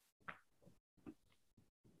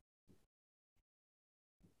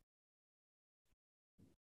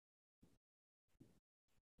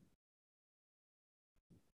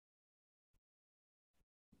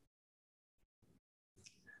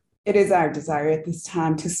 It is our desire at this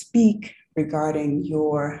time to speak regarding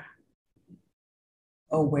your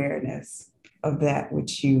awareness of that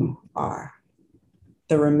which you are,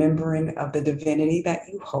 the remembering of the divinity that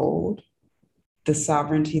you hold, the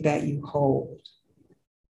sovereignty that you hold.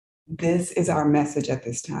 This is our message at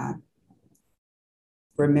this time.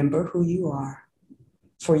 Remember who you are,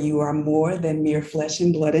 for you are more than mere flesh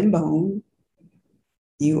and blood and bone.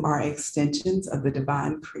 You are extensions of the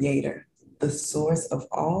divine creator, the source of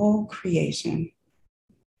all creation,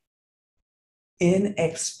 in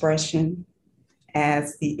expression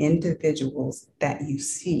as the individuals that you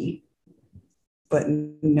see, but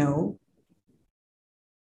know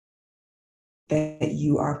that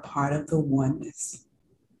you are part of the oneness.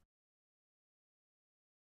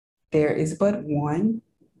 There is but one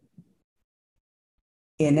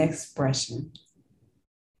in expression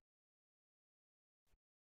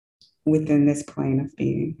within this plane of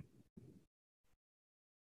being.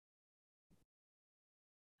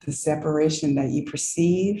 The separation that you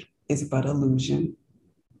perceive is but illusion.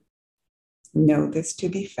 Know this to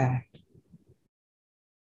be fact.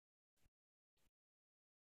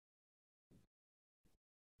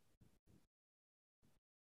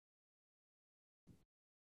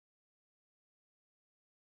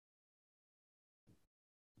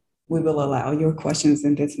 We will allow your questions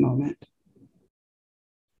in this moment.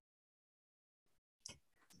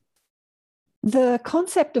 The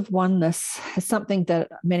concept of oneness is something that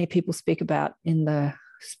many people speak about in the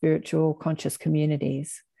spiritual conscious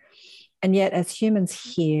communities. And yet, as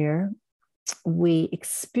humans here, we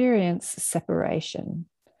experience separation.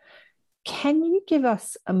 Can you give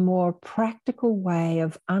us a more practical way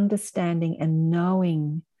of understanding and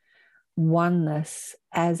knowing oneness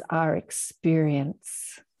as our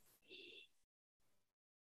experience?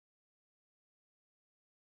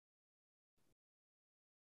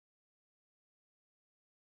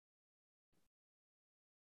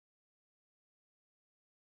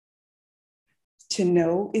 To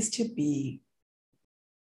know is to be.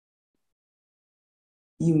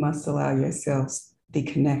 You must allow yourselves the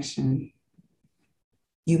connection.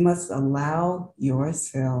 You must allow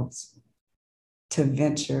yourselves to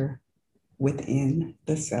venture within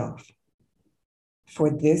the self. For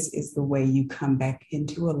this is the way you come back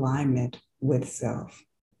into alignment with self.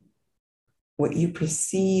 What you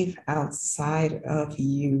perceive outside of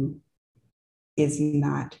you is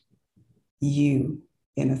not you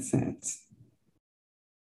in a sense.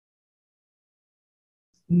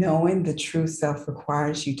 Knowing the true self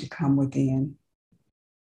requires you to come within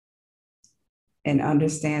and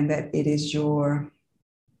understand that it is your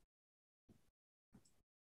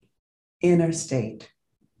inner state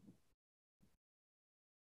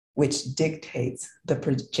which dictates the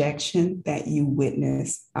projection that you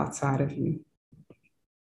witness outside of you.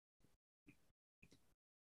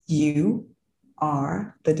 You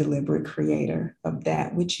are the deliberate creator of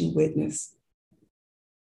that which you witness.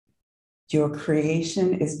 Your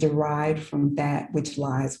creation is derived from that which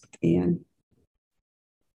lies within.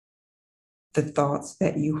 The thoughts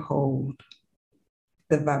that you hold,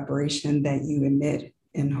 the vibration that you emit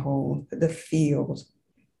and hold, the field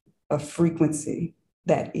of frequency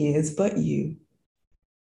that is but you.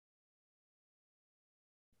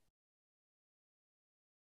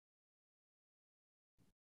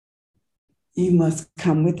 You must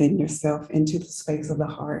come within yourself into the space of the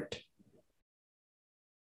heart.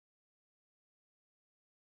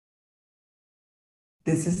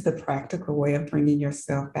 This is the practical way of bringing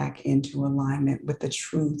yourself back into alignment with the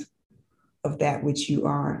truth of that which you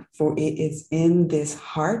are. For it is in this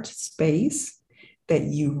heart space that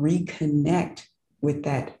you reconnect with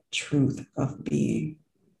that truth of being.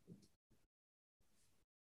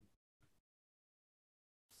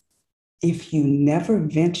 If you never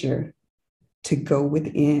venture to go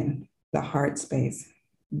within the heart space,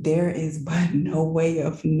 there is but no way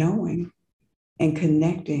of knowing and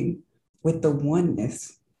connecting with the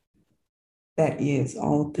oneness that is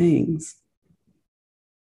all things.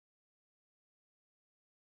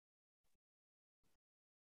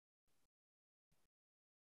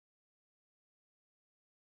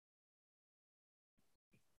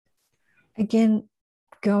 Again,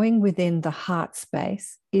 going within the heart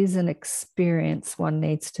space is an experience one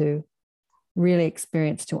needs to really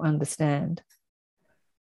experience to understand.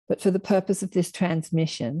 But for the purpose of this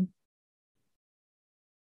transmission,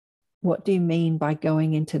 what do you mean by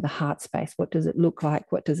going into the heart space? What does it look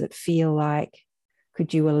like? What does it feel like?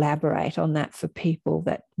 Could you elaborate on that for people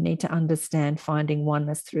that need to understand finding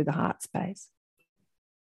oneness through the heart space?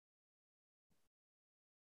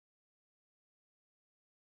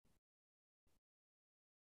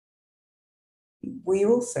 We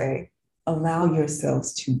will say, allow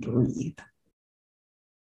yourselves to breathe.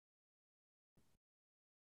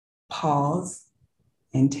 Pause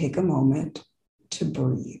and take a moment to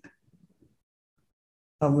breathe.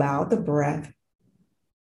 Allow the breath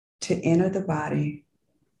to enter the body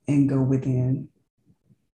and go within.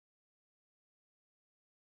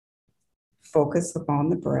 Focus upon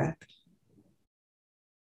the breath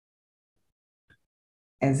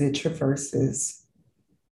as it traverses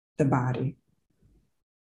the body.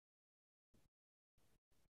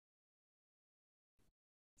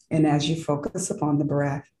 And as you focus upon the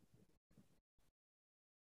breath,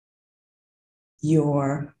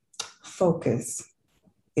 your focus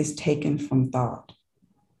is taken from thought.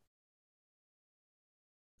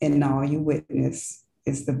 And all you witness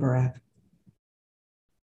is the breath.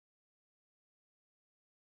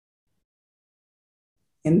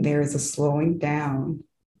 And there is a slowing down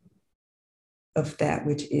of that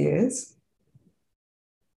which is,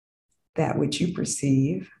 that which you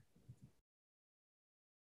perceive,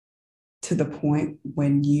 to the point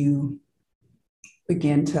when you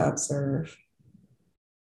begin to observe.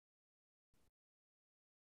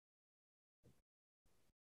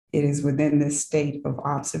 It is within this state of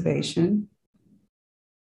observation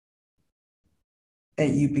that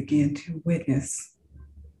you begin to witness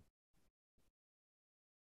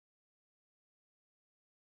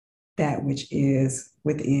that which is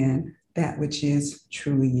within, that which is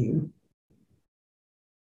truly you.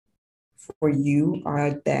 For you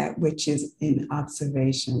are that which is in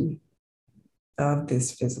observation of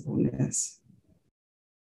this visibleness,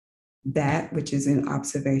 that which is in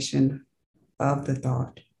observation of the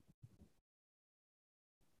thought.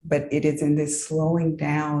 But it is in this slowing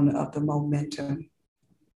down of the momentum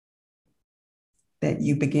that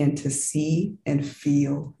you begin to see and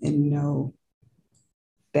feel and know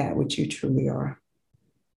that which you truly are.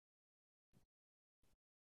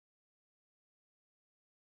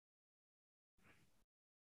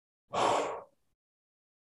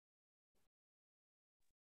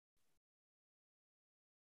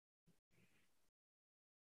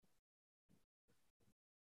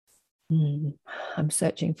 I'm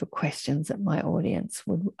searching for questions that my audience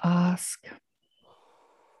would ask.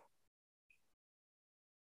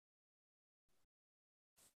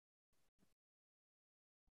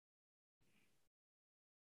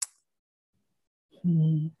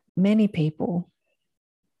 Many people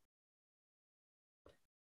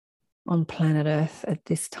on planet Earth at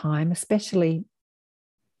this time, especially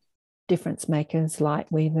difference makers,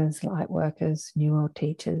 light weavers, light workers, new world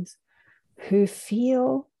teachers, who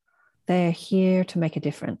feel they are here to make a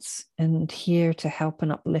difference and here to help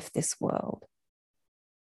and uplift this world,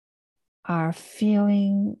 are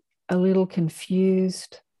feeling a little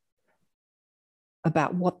confused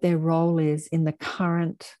about what their role is in the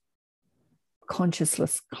current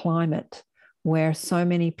consciousness climate where so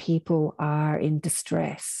many people are in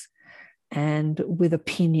distress and with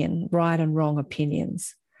opinion, right and wrong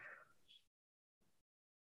opinions.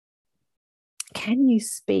 Can you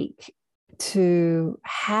speak to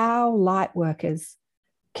how light workers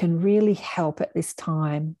can really help at this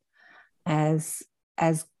time as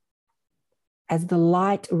the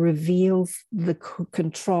light reveals the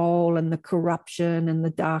control and the corruption and the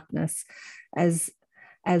darkness, as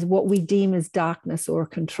what we deem as darkness or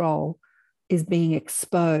control is being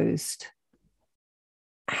exposed?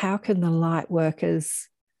 How can the light workers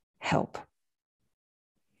help?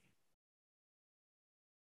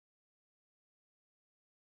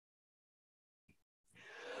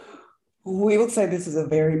 We would say this is a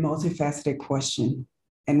very multifaceted question,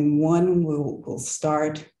 and one will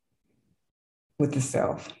start with the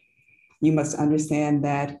self. You must understand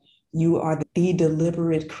that you are the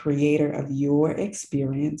deliberate creator of your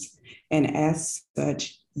experience, and as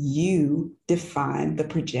such, you define the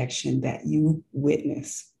projection that you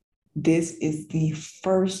witness. This is the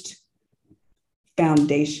first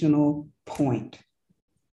foundational point.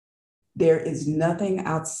 There is nothing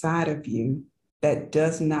outside of you that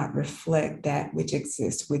does not reflect that which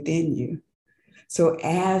exists within you. So,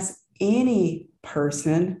 as any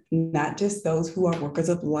person, not just those who are workers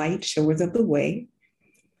of light, showers of the way,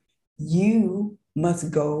 you must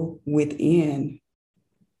go within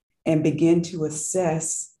and begin to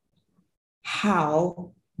assess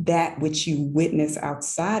how that which you witness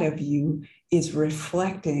outside of you is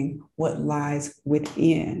reflecting what lies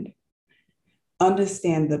within.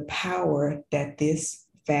 Understand the power that this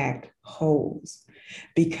fact holds,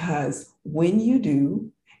 because when you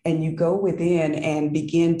do, and you go within and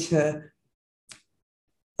begin to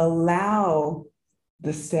allow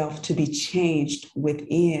the self to be changed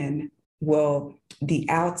within, well, the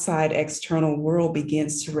outside external world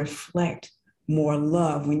begins to reflect more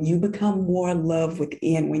love. When you become more love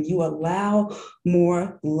within, when you allow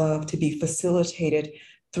more love to be facilitated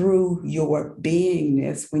through your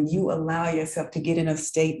beingness, when you allow yourself to get in a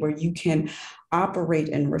state where you can operate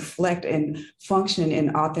and reflect and function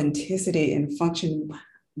in authenticity and function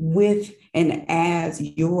with and as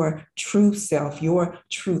your true self, your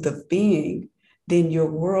truth of being, then your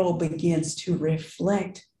world begins to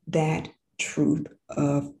reflect that truth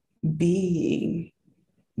of being.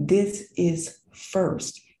 This is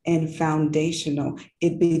first and foundational.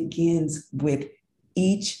 It begins with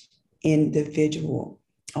each individual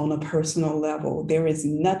on a personal level. There is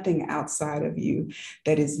nothing outside of you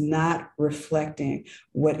that is not reflecting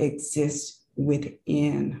what exists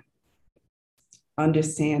within.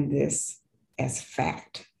 Understand this as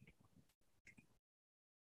fact.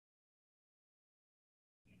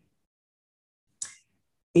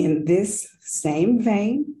 In this same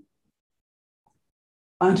vein,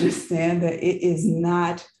 understand that it is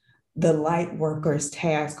not the light worker's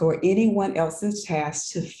task or anyone else's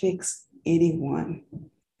task to fix anyone,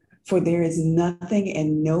 for there is nothing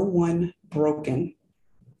and no one broken.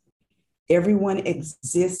 Everyone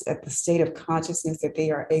exists at the state of consciousness that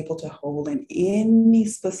they are able to hold in any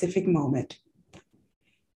specific moment.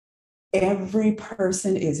 Every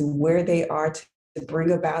person is where they are to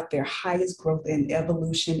bring about their highest growth and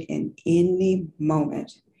evolution in any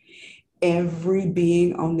moment. Every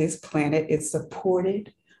being on this planet is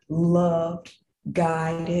supported, loved,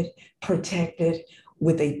 guided, protected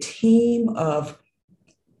with a team of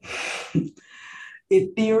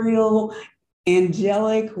ethereal,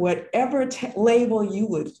 angelic, whatever label you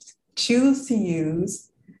would choose to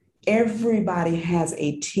use. Everybody has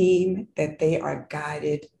a team that they are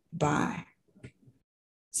guided by.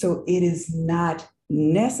 So it is not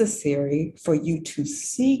necessary for you to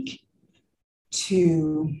seek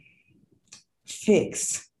to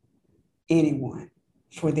fix anyone,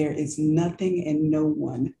 for there is nothing and no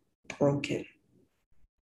one broken.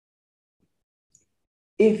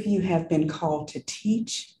 If you have been called to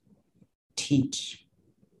teach, teach.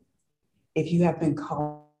 If you have been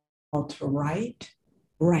called to write,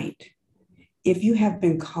 write. If you have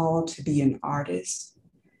been called to be an artist,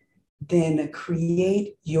 then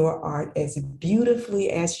create your art as beautifully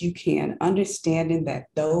as you can, understanding that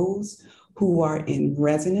those who are in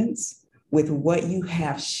resonance with what you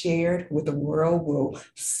have shared with the world will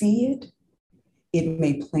see it. It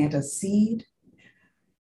may plant a seed,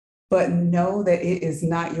 but know that it is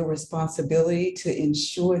not your responsibility to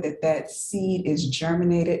ensure that that seed is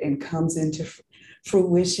germinated and comes into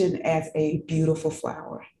fruition as a beautiful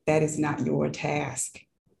flower. That is not your task.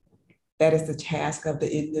 That is the task of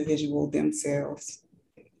the individual themselves.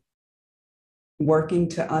 Working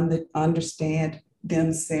to understand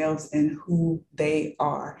themselves and who they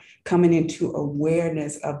are, coming into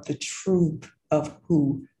awareness of the truth of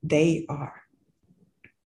who they are.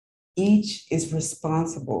 Each is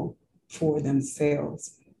responsible for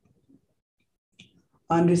themselves.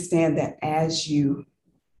 Understand that as you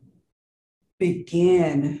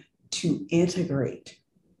begin to integrate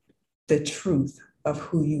the truth of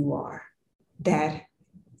who you are, that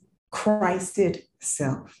Christed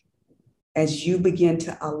self, as you begin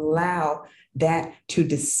to allow that to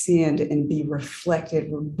descend and be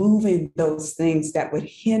reflected, removing those things that would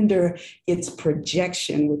hinder its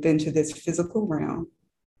projection within to this physical realm,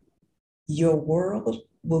 your world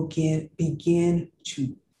will begin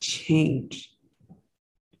to change.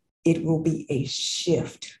 It will be a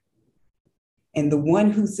shift. And the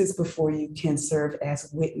one who sits before you can serve as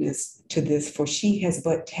witness to this, for she has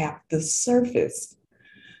but tapped the surface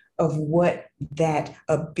of what that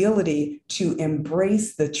ability to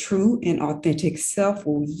embrace the true and authentic self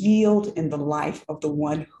will yield in the life of the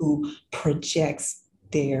one who projects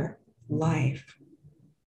their life.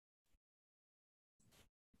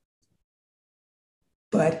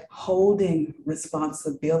 But holding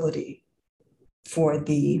responsibility for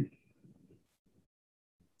the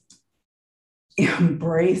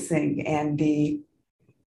embracing and the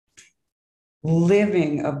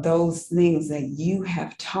living of those things that you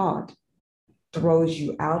have taught throws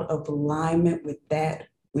you out of alignment with that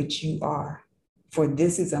which you are. For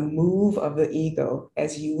this is a move of the ego,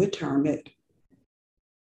 as you would term it.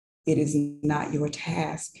 It is not your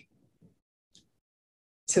task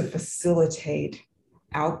to facilitate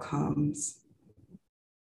outcomes,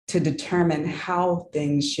 to determine how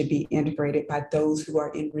things should be integrated by those who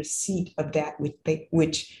are in receipt of that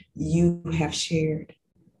which you have shared.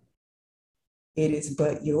 It is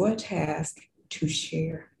but your task to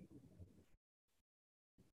share,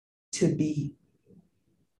 to be,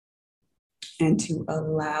 and to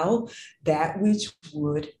allow that which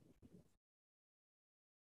would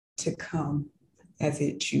to come as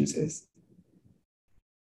it chooses.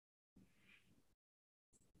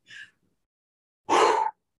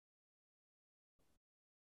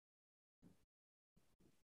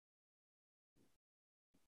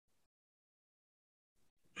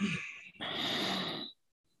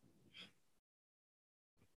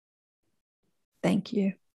 Thank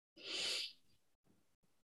you.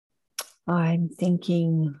 I'm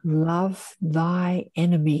thinking, love thy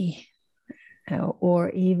enemy, or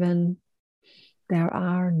even there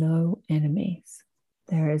are no enemies.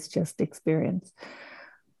 There is just experience.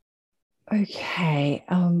 Okay.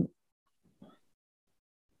 Have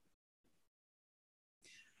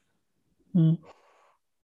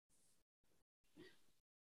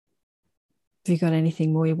you got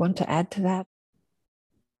anything more you want to add to that?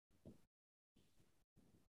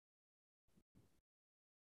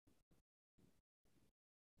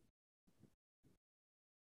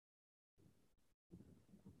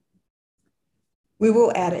 We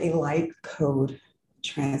will add a light code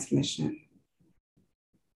transmission.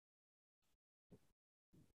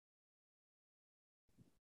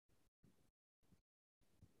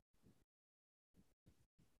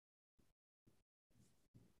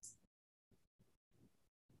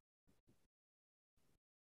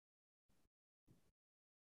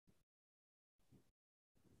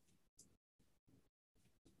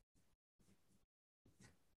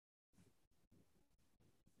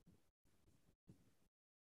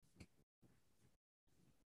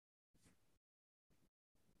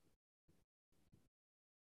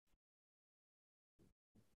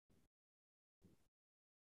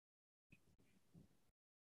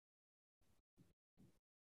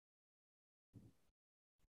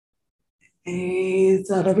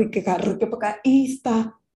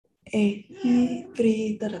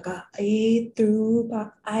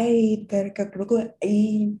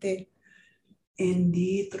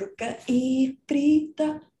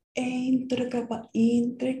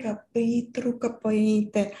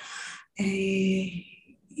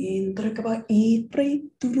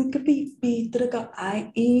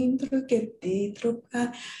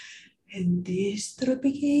 And this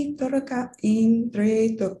tropikitoka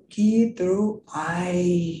intre tokitro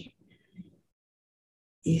I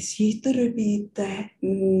is he to repeat that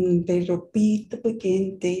they repeat the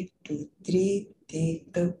pagente to treat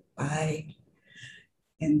the pie.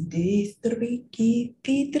 And this tropiki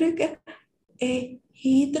pitraka e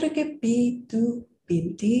hidraka pitu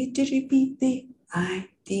pinti to repeat I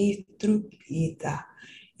distrupita.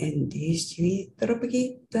 And this sweet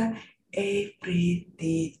tropikita every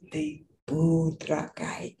day putra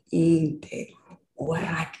kai inte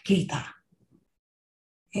orakita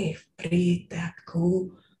efrita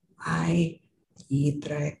ku ai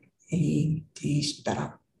itra in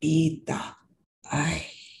distrapita ai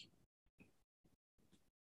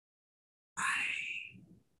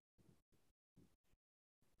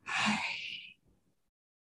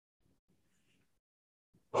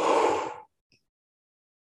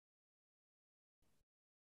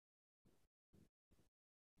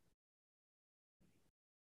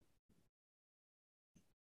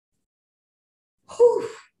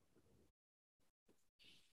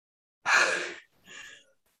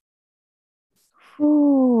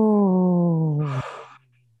Oh,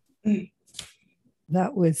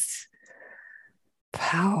 that was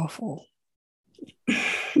powerful.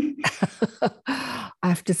 I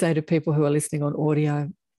have to say to people who are listening on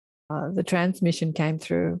audio, the transmission came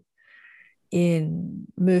through in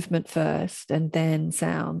movement first and then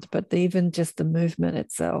sound, but even just the movement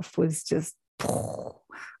itself was just,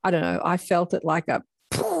 I don't know, I felt it like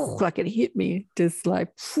like it hit me, just like,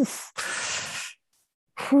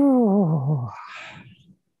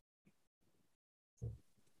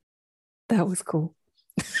 that was cool.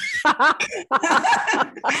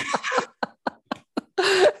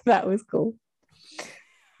 That was cool.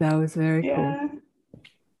 That was very cool.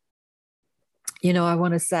 You know, I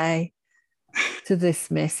want to say to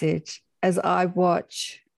this message, as I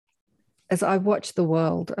watch the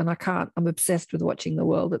world, and I'm obsessed with watching the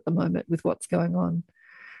world at the moment with what's going on.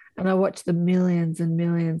 And I watch the millions and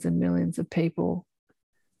millions and millions of people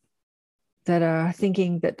that are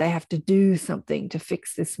thinking that they have to do something to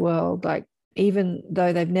fix this world, like even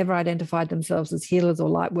though they've never identified themselves as healers or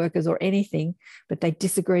light workers or anything, but they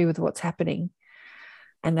disagree with what's happening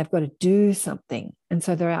and they've got to do something. And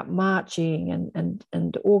so they're out marching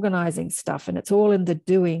and organizing stuff, and it's all in the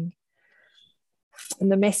doing.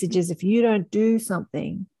 And the message is, if you don't do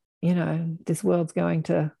something, you know, this world's going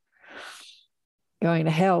to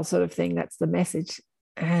hell, sort of thing. That's the message.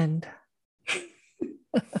 And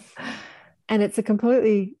and it's a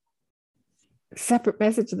completely separate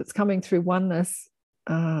message that's coming through oneness.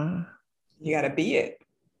 You got to be it.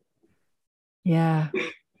 Yeah.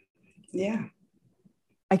 Yeah.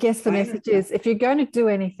 I guess the message is, if you're going to do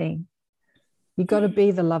anything, you've got to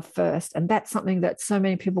be the love first. And that's something that so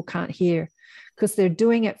many people can't hear, because they're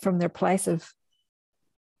doing it from their place of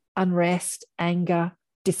unrest, anger,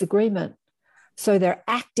 disagreement. So they're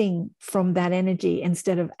acting from that energy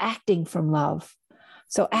instead of acting from love.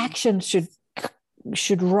 So action should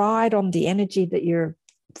ride on the energy that you're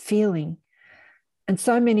feeling. And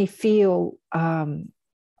so many feel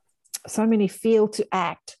to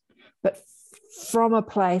act, but from a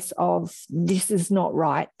place of, this is not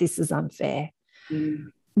right, this is unfair,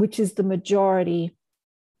 which is the majority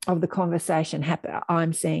of the conversation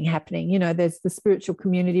I'm seeing happening. You know, there's the spiritual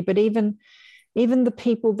community, but even the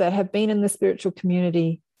people that have been in the spiritual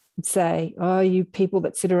community would say, oh, you people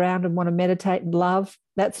that sit around and want to meditate and love,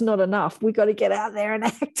 that's not enough. We got to get out there and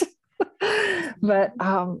act. But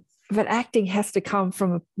acting has to come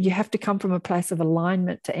from a place of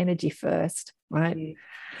alignment to energy first, right?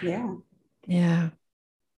 Yeah. Yeah.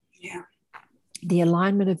 Yeah. The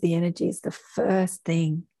alignment of the energy is the first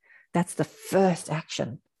thing. That's the first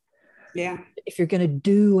action. Yeah. If you're going to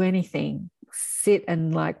do anything, sit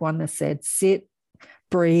and, like Oneness said, sit,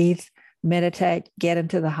 breathe, meditate, get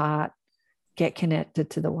into the heart, get connected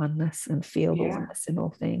to the oneness and feel the oneness in all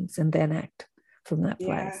things, and then act from that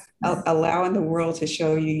place. Allowing the world to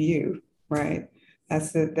show you, right?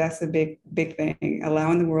 That's a big thing.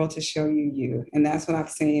 Allowing the world to show you. And that's what I've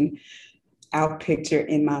seen outpictured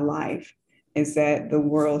in my life, is that the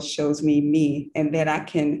world shows me, and then I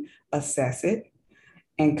can assess it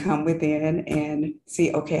and come within and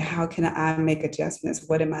see, okay, how can I make adjustments?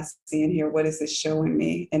 What am I seeing here? What is this showing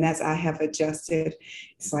me? And as I have adjusted,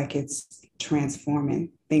 it's like it's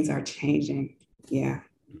transforming. Things are changing. Yeah.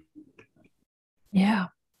 Yeah.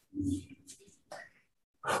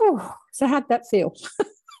 Whew. So how'd that feel?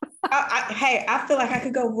 I feel like I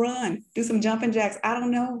could go run, do some jumping jacks. I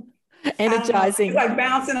don't know. Energizing. It's like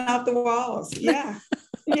bouncing off the walls. Yeah.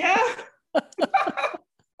 Yeah.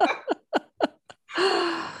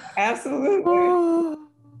 Absolutely. Oh,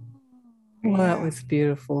 well, that was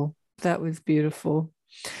beautiful. That was beautiful.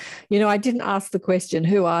 You know, I didn't ask the question,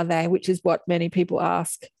 who are they, which is what many people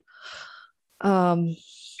ask,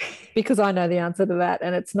 because I know the answer to that,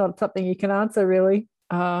 and it's not something you can answer really.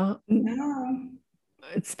 No.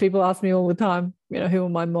 It's, people ask me all the time, you know, who are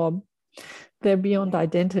my mob? They're beyond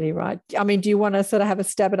identity, right? I mean, do you want to sort of have a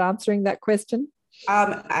stab at answering that question?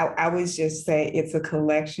 I would just say it's a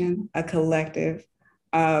collective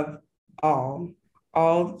of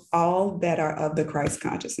all that are of the Christ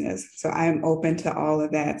consciousness. So I am open to all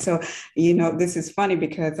of that. So, you know, this is funny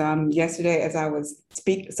because yesterday as I was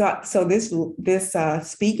speaking, so this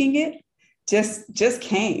speaking it just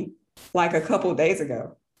came like a couple of days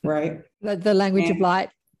ago, right? The language of light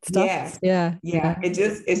stuff. Yeah.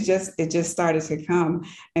 It just started to come.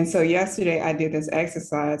 And so yesterday I did this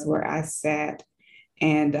exercise where I sat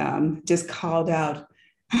and just called out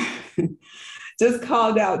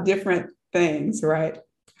different things, right?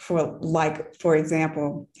 For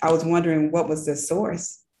example, I was wondering what was the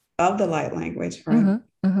source of the light language, right?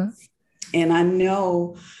 And I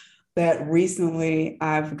know that recently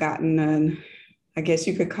I've gotten I guess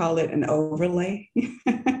you could call it an overlay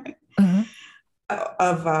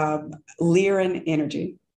of Lyran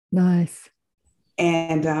energy. Nice.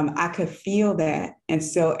 And I could feel that. And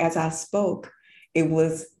so as I spoke, it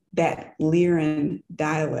was that Lyran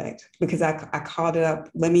dialect, because I called it up.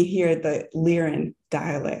 Let me hear the Lyran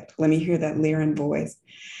dialect. Let me hear that Lyran voice.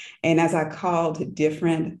 And as I called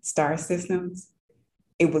different star systems,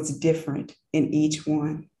 it was different in each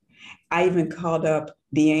one. I even called up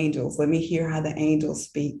the angels. Let me hear how the angels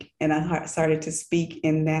speak. And I started to speak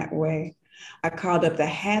in that way. I called up the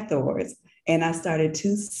Hathors and I started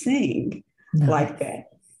to sing like that.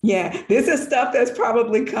 Yeah, this is stuff that's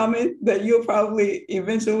probably coming that you'll probably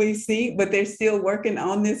eventually see, but they're still working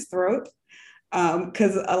on this throat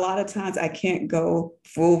because a lot of times I can't go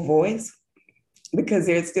full voice because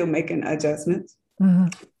they're still making adjustments. Mm-hmm.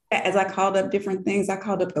 As I called up different things, I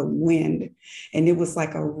called up the wind, and it was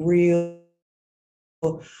like a real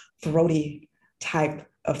throaty type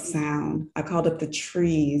of sound. I called up the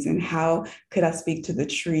trees and how could I speak to the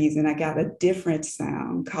trees? And I got a different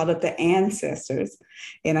sound. Called up the ancestors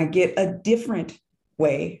and I get a different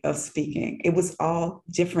way of speaking. It was all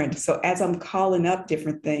different. So as I'm calling up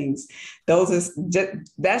different things, that's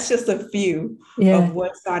just a few of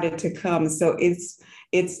what started to come. So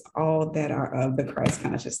it's all that are of the Christ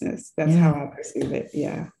consciousness. That's how I perceive it.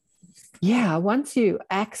 Yeah. Yeah. Once you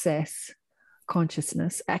access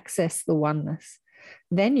consciousness, access the oneness,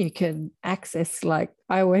 then you can access, like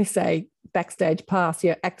I always say, backstage pass,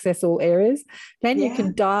 you access all areas. Then you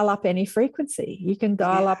can dial up any frequency. You can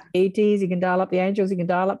dial up ETs, you can dial up the angels, you can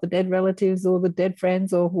dial up the dead relatives or the dead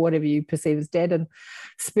friends or whatever you perceive as dead, and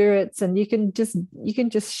spirits, and you can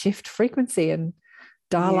just shift frequency and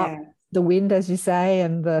dial up the wind, as you say,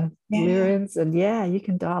 and the Lyrans, and you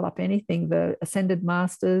can dial up anything, the ascended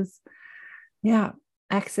masters.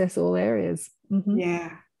 Access all areas. Mm-hmm.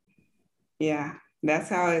 Yeah, that's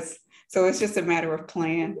how it's. So it's just a matter of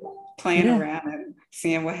playing around and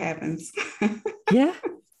seeing what happens. Yeah,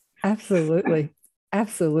 absolutely.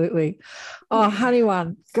 Oh, honey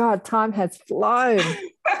one, God, time has flown.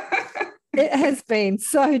 It has been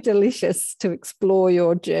so delicious to explore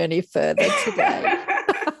your journey further today.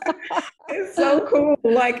 It's so cool.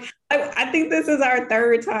 Like, I think this is our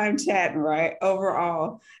third time chatting, right?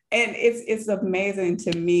 Overall. And it's amazing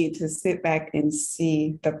to me to sit back and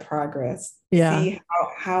see the progress, see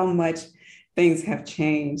how much things have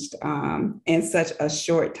changed in such a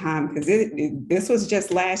short time. Because this was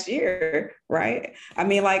just last year, right? I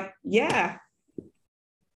mean,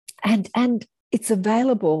 And it's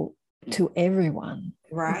available to everyone,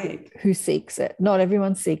 right? Who seeks it. Not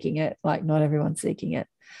everyone's seeking it, but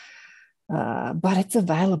it's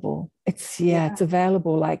available. It's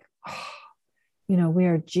available. Like, we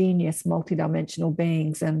are genius, multidimensional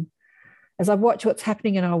beings. And as I watch what's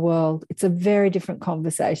happening in our world, it's a very different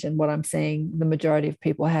conversation, what I'm seeing the majority of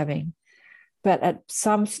people having. But at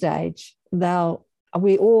some stage,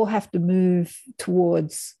 we all have to move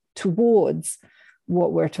towards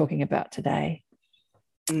what we're talking about today.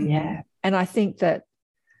 Mm-hmm. Yeah. And I think that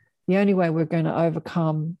the only way we're going to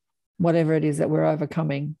overcome whatever it is that we're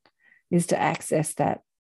overcoming is to access that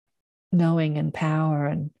knowing and power.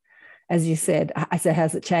 And as you said, I said,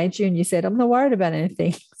 has it changed you? And you said, I'm not worried about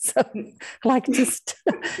anything. So like just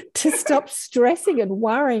to stop stressing and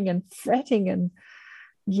worrying and fretting and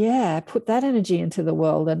put that energy into the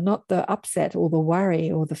world and not the upset or the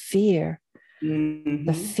worry or the fear. Mm-hmm.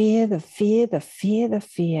 The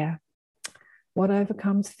fear. What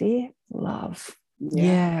overcomes fear? Love.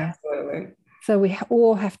 Yeah. Absolutely. So we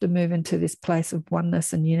all have to move into this place of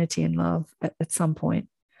oneness and unity and love at some point.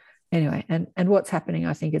 Anyway, and what's happening,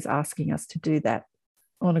 I think, is asking us to do that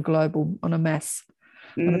on a global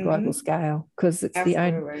scale, because it's the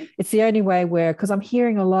only way because I'm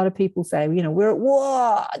hearing a lot of people say, we're at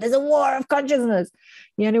war. There's a war of consciousness.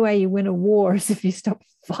 The only way you win a war is if you stop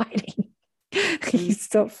fighting. You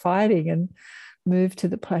stop fighting and move to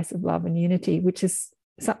the place of love and unity, which is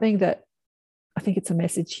something that I think it's a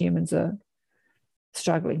message humans are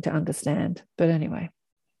struggling to understand. But anyway,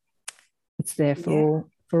 it's there for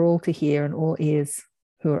all to hear and all ears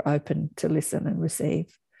who are open to listen and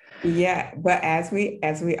receive. Yeah, but as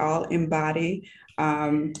we all embody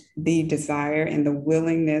the desire and the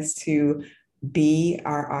willingness to be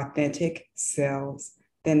our authentic selves,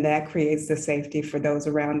 then that creates the safety for those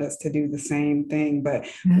around us to do the same thing. But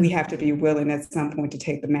we have to be willing at some point to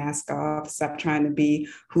take the mask off, stop trying to be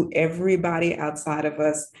who everybody outside of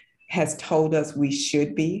us has told us we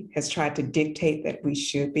should be, has tried to dictate that we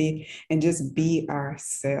should be, and just be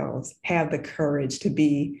ourselves. Have the courage to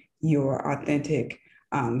be your authentic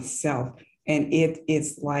self. And it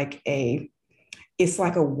is like it's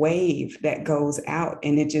like a wave that goes out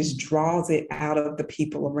and it just draws it out of the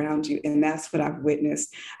people around you. And that's what I've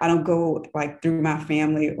witnessed. I don't go like through my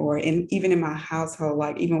family or even in my household,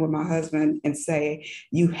 like even with my husband, and say,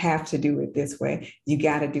 you have to do it this way. You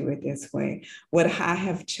got to do it this way. What I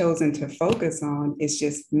have chosen to focus on is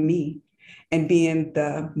just me and being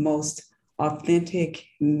the most authentic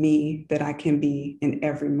me that I can be in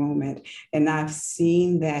every moment. And I've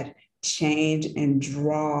seen that change and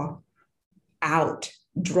draw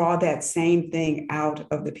that same thing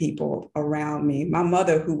out of the people around me. My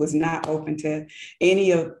mother, who was not open to any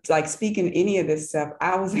of like speaking any of this stuff,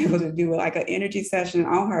 I was able to do like an energy session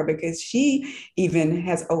on her because she even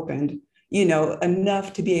has opened,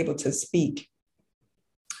 enough to be able to speak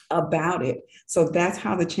about it. So that's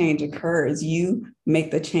how the change occurs. You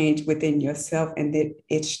make the change within yourself and then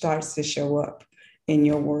it starts to show up in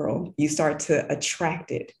your world. You start to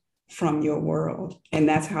attract it from your world. And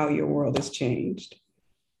that's how your world is changed.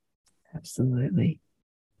 Absolutely.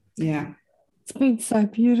 Yeah. It's been so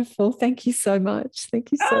beautiful. Thank you so much.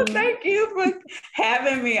 Thank you so much. Thank you for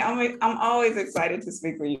having me. I'm always excited to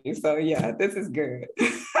speak with you. So yeah, this is good.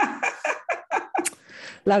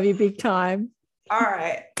 Love you big time. All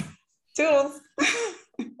right. Toodles.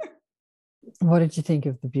 What did you think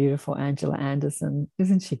of the beautiful Angela Anderson?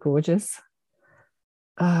 Isn't she gorgeous?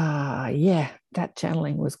 Yeah, that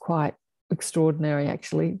channeling was quite extraordinary,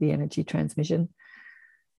 actually, the energy transmission.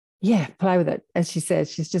 Yeah, play with it. As she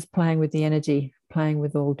says, she's just playing with the energy, playing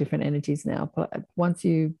with all different energies now. But once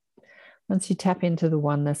you tap into the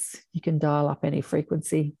oneness, you can dial up any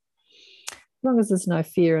frequency, as long as there's no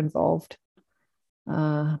fear involved.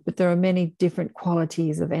 But there are many different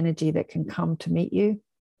qualities of energy that can come to meet you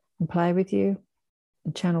and play with you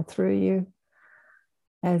and channel through you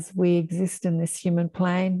as we exist in this human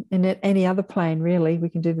plane. And at any other plane, really, we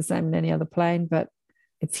can do the same in any other plane, but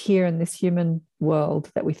it's here in this human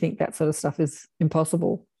world that we think that sort of stuff is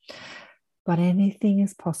impossible. But anything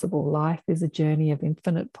is possible. Life is a journey of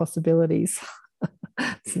infinite possibilities.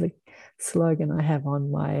 It's the slogan I have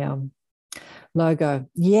on my logo.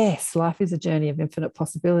 Yes, life is a journey of infinite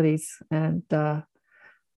possibilities. And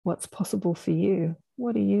what's possible for you?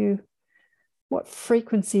 What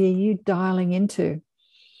frequency are you dialing into?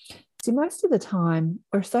 See, most of the time,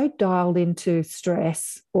 we're so dialed into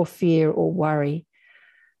stress or fear or worry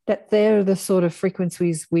that they're the sort of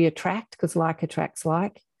frequencies we attract, because like attracts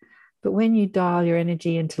like. But when you dial your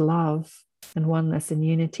energy into love and oneness and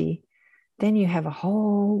unity, then you have a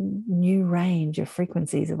whole new range of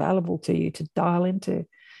frequencies available to you to dial into,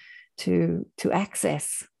 to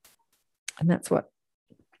access. And that's what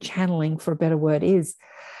channeling, for a better word, is.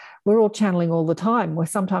 We're all channeling all the time.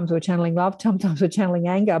 Sometimes we're channeling love, sometimes we're channeling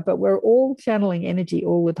anger, but we're all channeling energy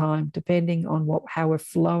all the time, depending on how we're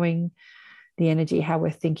flowing the energy, how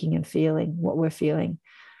we're thinking and feeling, what we're feeling.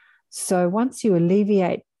 So once you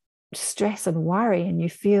alleviate stress and worry and you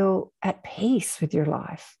feel at peace with your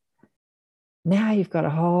life, now you've got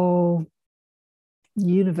a whole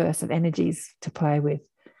universe of energies to play with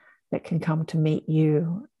that can come to meet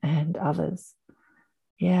you and others.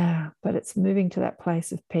 Yeah, but it's moving to that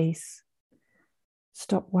place of peace.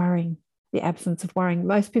 Stop worrying, the absence of worrying.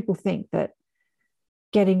 Most people think that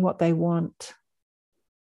getting what they want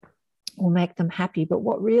will make them happy, but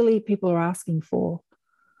what really people are asking for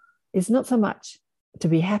is not so much to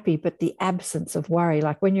be happy, but the absence of worry.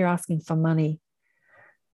 Like when you're asking for money,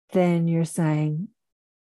 then you're saying,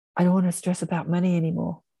 I don't want to stress about money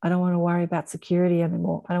anymore. I don't want to worry about security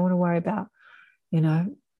anymore. I don't want to worry about,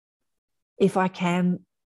 if I can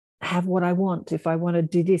have what I want, if I want to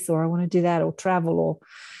do this or I want to do that or travel or,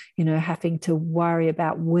 having to worry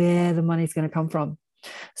about where the money's going to come from.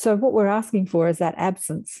 So what we're asking for is that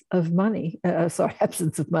absence of money.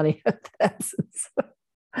 Absence of money.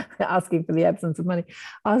 Asking for the absence of money.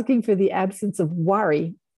 Asking for the absence of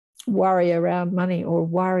worry around money or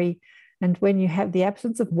worry. And when you have the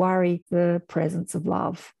absence of worry, the presence of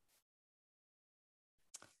love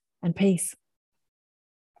and peace.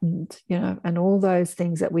 And all those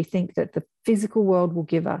things that we think that the physical world will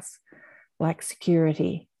give us, like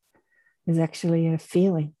security, is actually a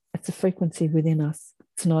feeling. It's a frequency within us.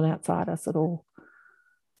 It's not outside us at all.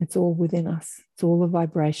 It's all within us. It's all a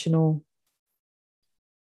vibrational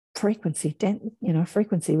frequency,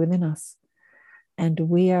 frequency within us. And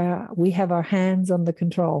we have our hands on the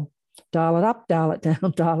control. Dial it up, dial it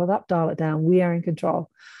down, dial it up, dial it down. We are in control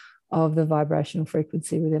of the vibrational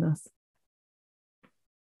frequency within us.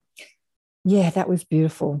 Yeah, that was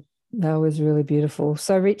beautiful. That was really beautiful.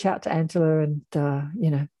 So reach out to Angela and,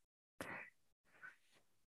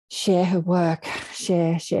 share her work.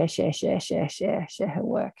 Share her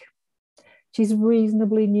work. She's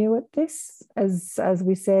reasonably new at this. As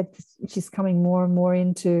we said, she's coming more and more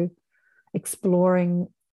into exploring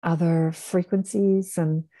other frequencies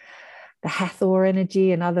and the Hathor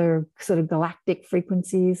energy and other sort of galactic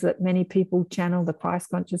frequencies that many people channel, the Christ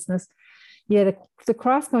consciousness. Yeah, the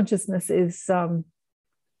Christ consciousness is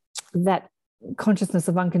that consciousness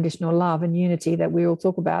of unconditional love and unity that we all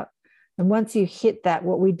talk about. And once you hit that,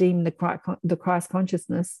 what we deem the Christ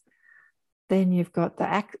consciousness, then you've got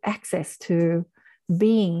the access to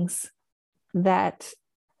beings that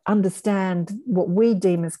understand what we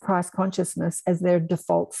deem as Christ consciousness as their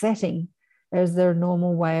default setting, as their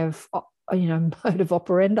normal way of, mode of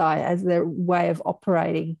operandi, as their way of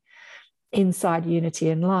operating inside unity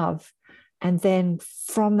and love. And then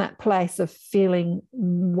from that place of feeling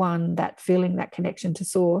one, that feeling, that connection to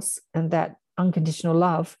source and that unconditional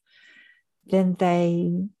love, then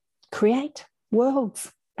they create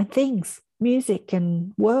worlds and things, music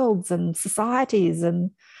and worlds and societies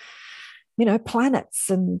and, planets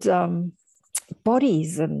and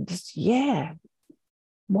bodies. And yeah,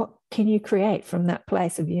 what can you create from that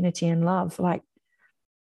place of unity and love? Like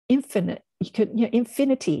infinite,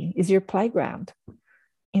 infinity is your playground.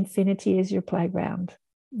 Infinity is your playground.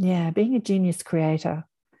 Yeah, being a genius creator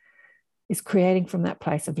is creating from that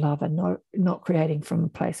place of love and not creating from a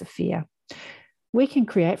place of fear. We can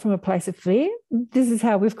create from a place of fear. This is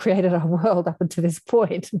how we've created our world up until this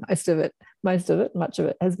point. Much of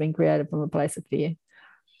it has been created from a place of fear.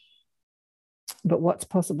 But what's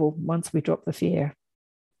possible once we drop the fear?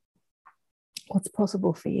 What's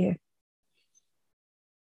possible for you?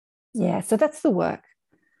 Yeah, so that's the work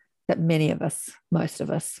that many of us, most of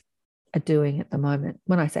us, are doing at the moment.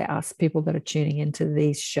 When I say us, people that are tuning into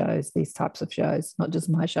these shows, these types of shows, not just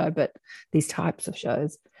my show, but these types of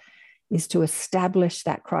shows, is to establish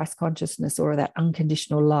that Christ consciousness or that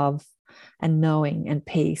unconditional love and knowing and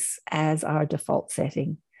peace as our default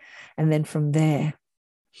setting. And then from there,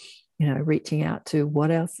 reaching out to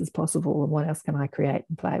what else is possible and what else can I create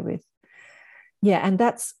and play with. Yeah, and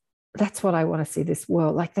that's what I want to see this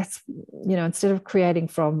world. Like that's, instead of creating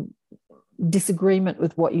from disagreement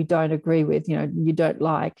with what you don't agree with, you don't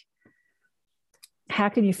like, how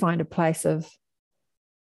can you find a place of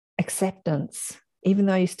acceptance, even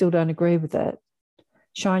though you still don't agree with it?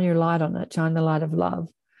 Shine your light on it, shine the light of love.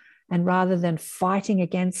 And rather than fighting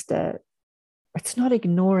against it, it's not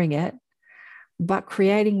ignoring it, but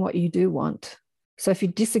creating what you do want. So if you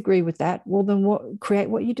disagree with that, well, then create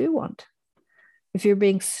what you do want. If you're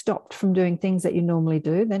being stopped from doing things that you normally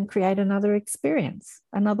do, then create another experience,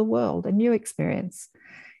 another world, a new experience,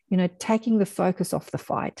 taking the focus off the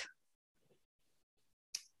fight.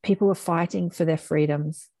 People are fighting for their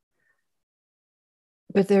freedoms,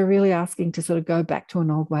 but they're really asking to sort of go back to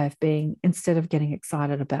an old way of being instead of getting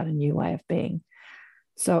excited about a new way of being.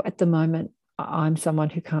 So at the moment, I'm someone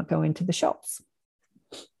who can't go into the shops.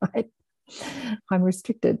 Right? I'm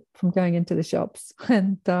restricted from going into the shops,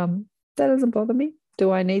 and that doesn't bother me.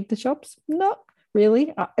 Do I need the shops? Not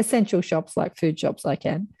really. Essential shops like food shops, I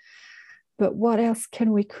can. But what else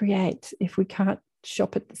can we create if we can't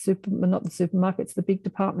shop at not the supermarkets, the big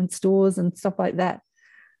department stores and stuff like that?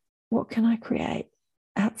 What can I create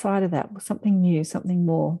outside of that? Something new, something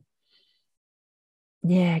more.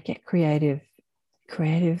 Yeah, get creative.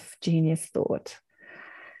 Creative genius thought.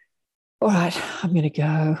 All right, I'm going to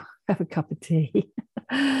go have a cup of tea,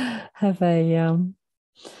 have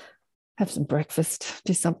some breakfast,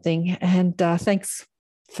 do something. And thanks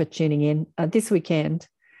for tuning in. This weekend,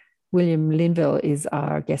 William Linville is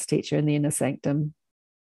our guest teacher in the Inner Sanctum.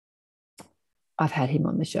 I've had him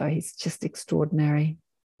on the show. He's just extraordinary.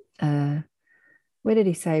 Where did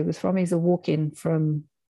he say he was from? He's a walk-in from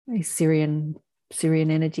a Syrian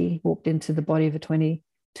energy, walked into the body of a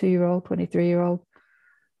 22-year-old, 23-year-old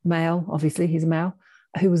male. Obviously, he's a male,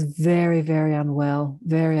 who was very, very unwell,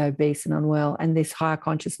 very obese and unwell. And this higher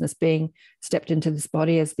consciousness being stepped into this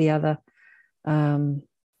body as the other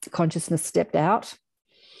consciousness stepped out.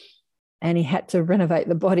 And he had to renovate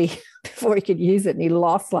the body before he could use it. And he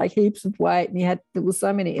lost like heaps of weight. And there was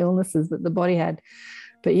so many illnesses that the body had.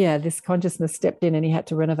 But yeah, this consciousness stepped in and he had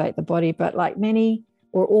to renovate the body. But like many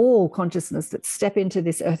or all consciousness that step into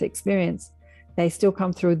this earth experience, they still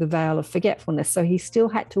come through the veil of forgetfulness. So he still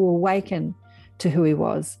had to awaken to who he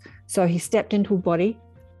was. So he stepped into a body,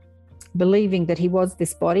 believing that he was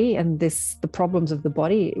this body and the problems of the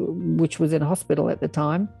body, which was in a hospital at the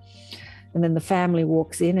time. And then the family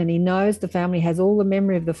walks in and he knows the family has all the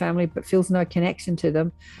memory of the family, but feels no connection to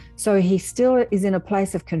them. So he still is in a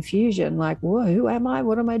place of confusion, like, whoa, who am I?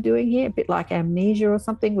 What am I doing here? A bit like amnesia or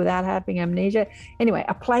something without having amnesia. Anyway,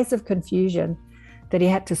 a place of confusion. that he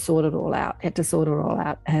had to sort it all out,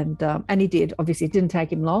 and he did. Obviously, it didn't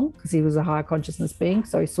take him long because he was a higher consciousness being,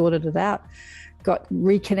 so he sorted it out, got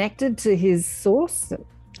reconnected to his source,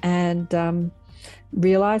 and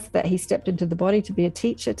realized that he stepped into the body to be a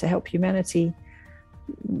teacher, to help humanity,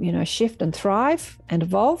 shift and thrive and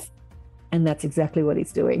evolve. And that's exactly what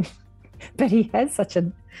he's doing. But he has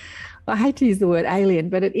I hate to use the word alien,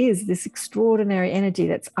 but it is this extraordinary energy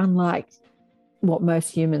that's unlike what most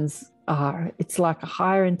humans are. It's like a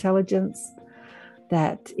higher intelligence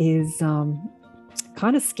that is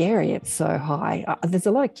kind of scary. It's so high. There's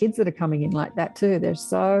a lot of kids that are coming in like that too. They're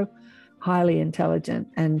so highly intelligent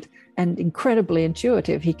and incredibly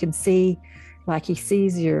intuitive. He can see, he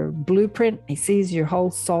sees your blueprint. He sees your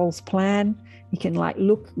whole soul's plan. He can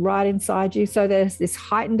look right inside you. So there's this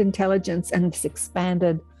heightened intelligence and this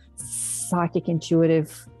expanded psychic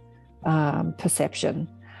intuitive perception.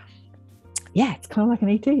 Yeah, it's kind of like an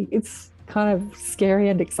ET. It's kind of scary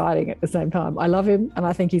and exciting at the same time. I love him, and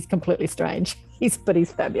I think he's completely strange. But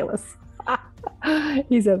he's fabulous.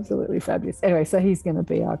 He's absolutely fabulous. Anyway, so he's going to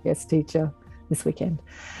be our guest teacher this weekend.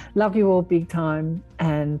 Love you all big time,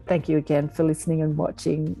 and thank you again for listening and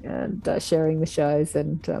watching and sharing the shows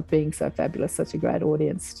and being so fabulous. Such a great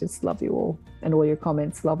audience. Just love you all, and all your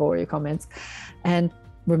comments. Love all your comments. And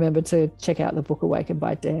remember to check out the book Awakened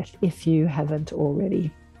by Death if you haven't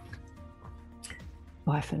already.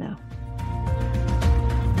 Bye for now.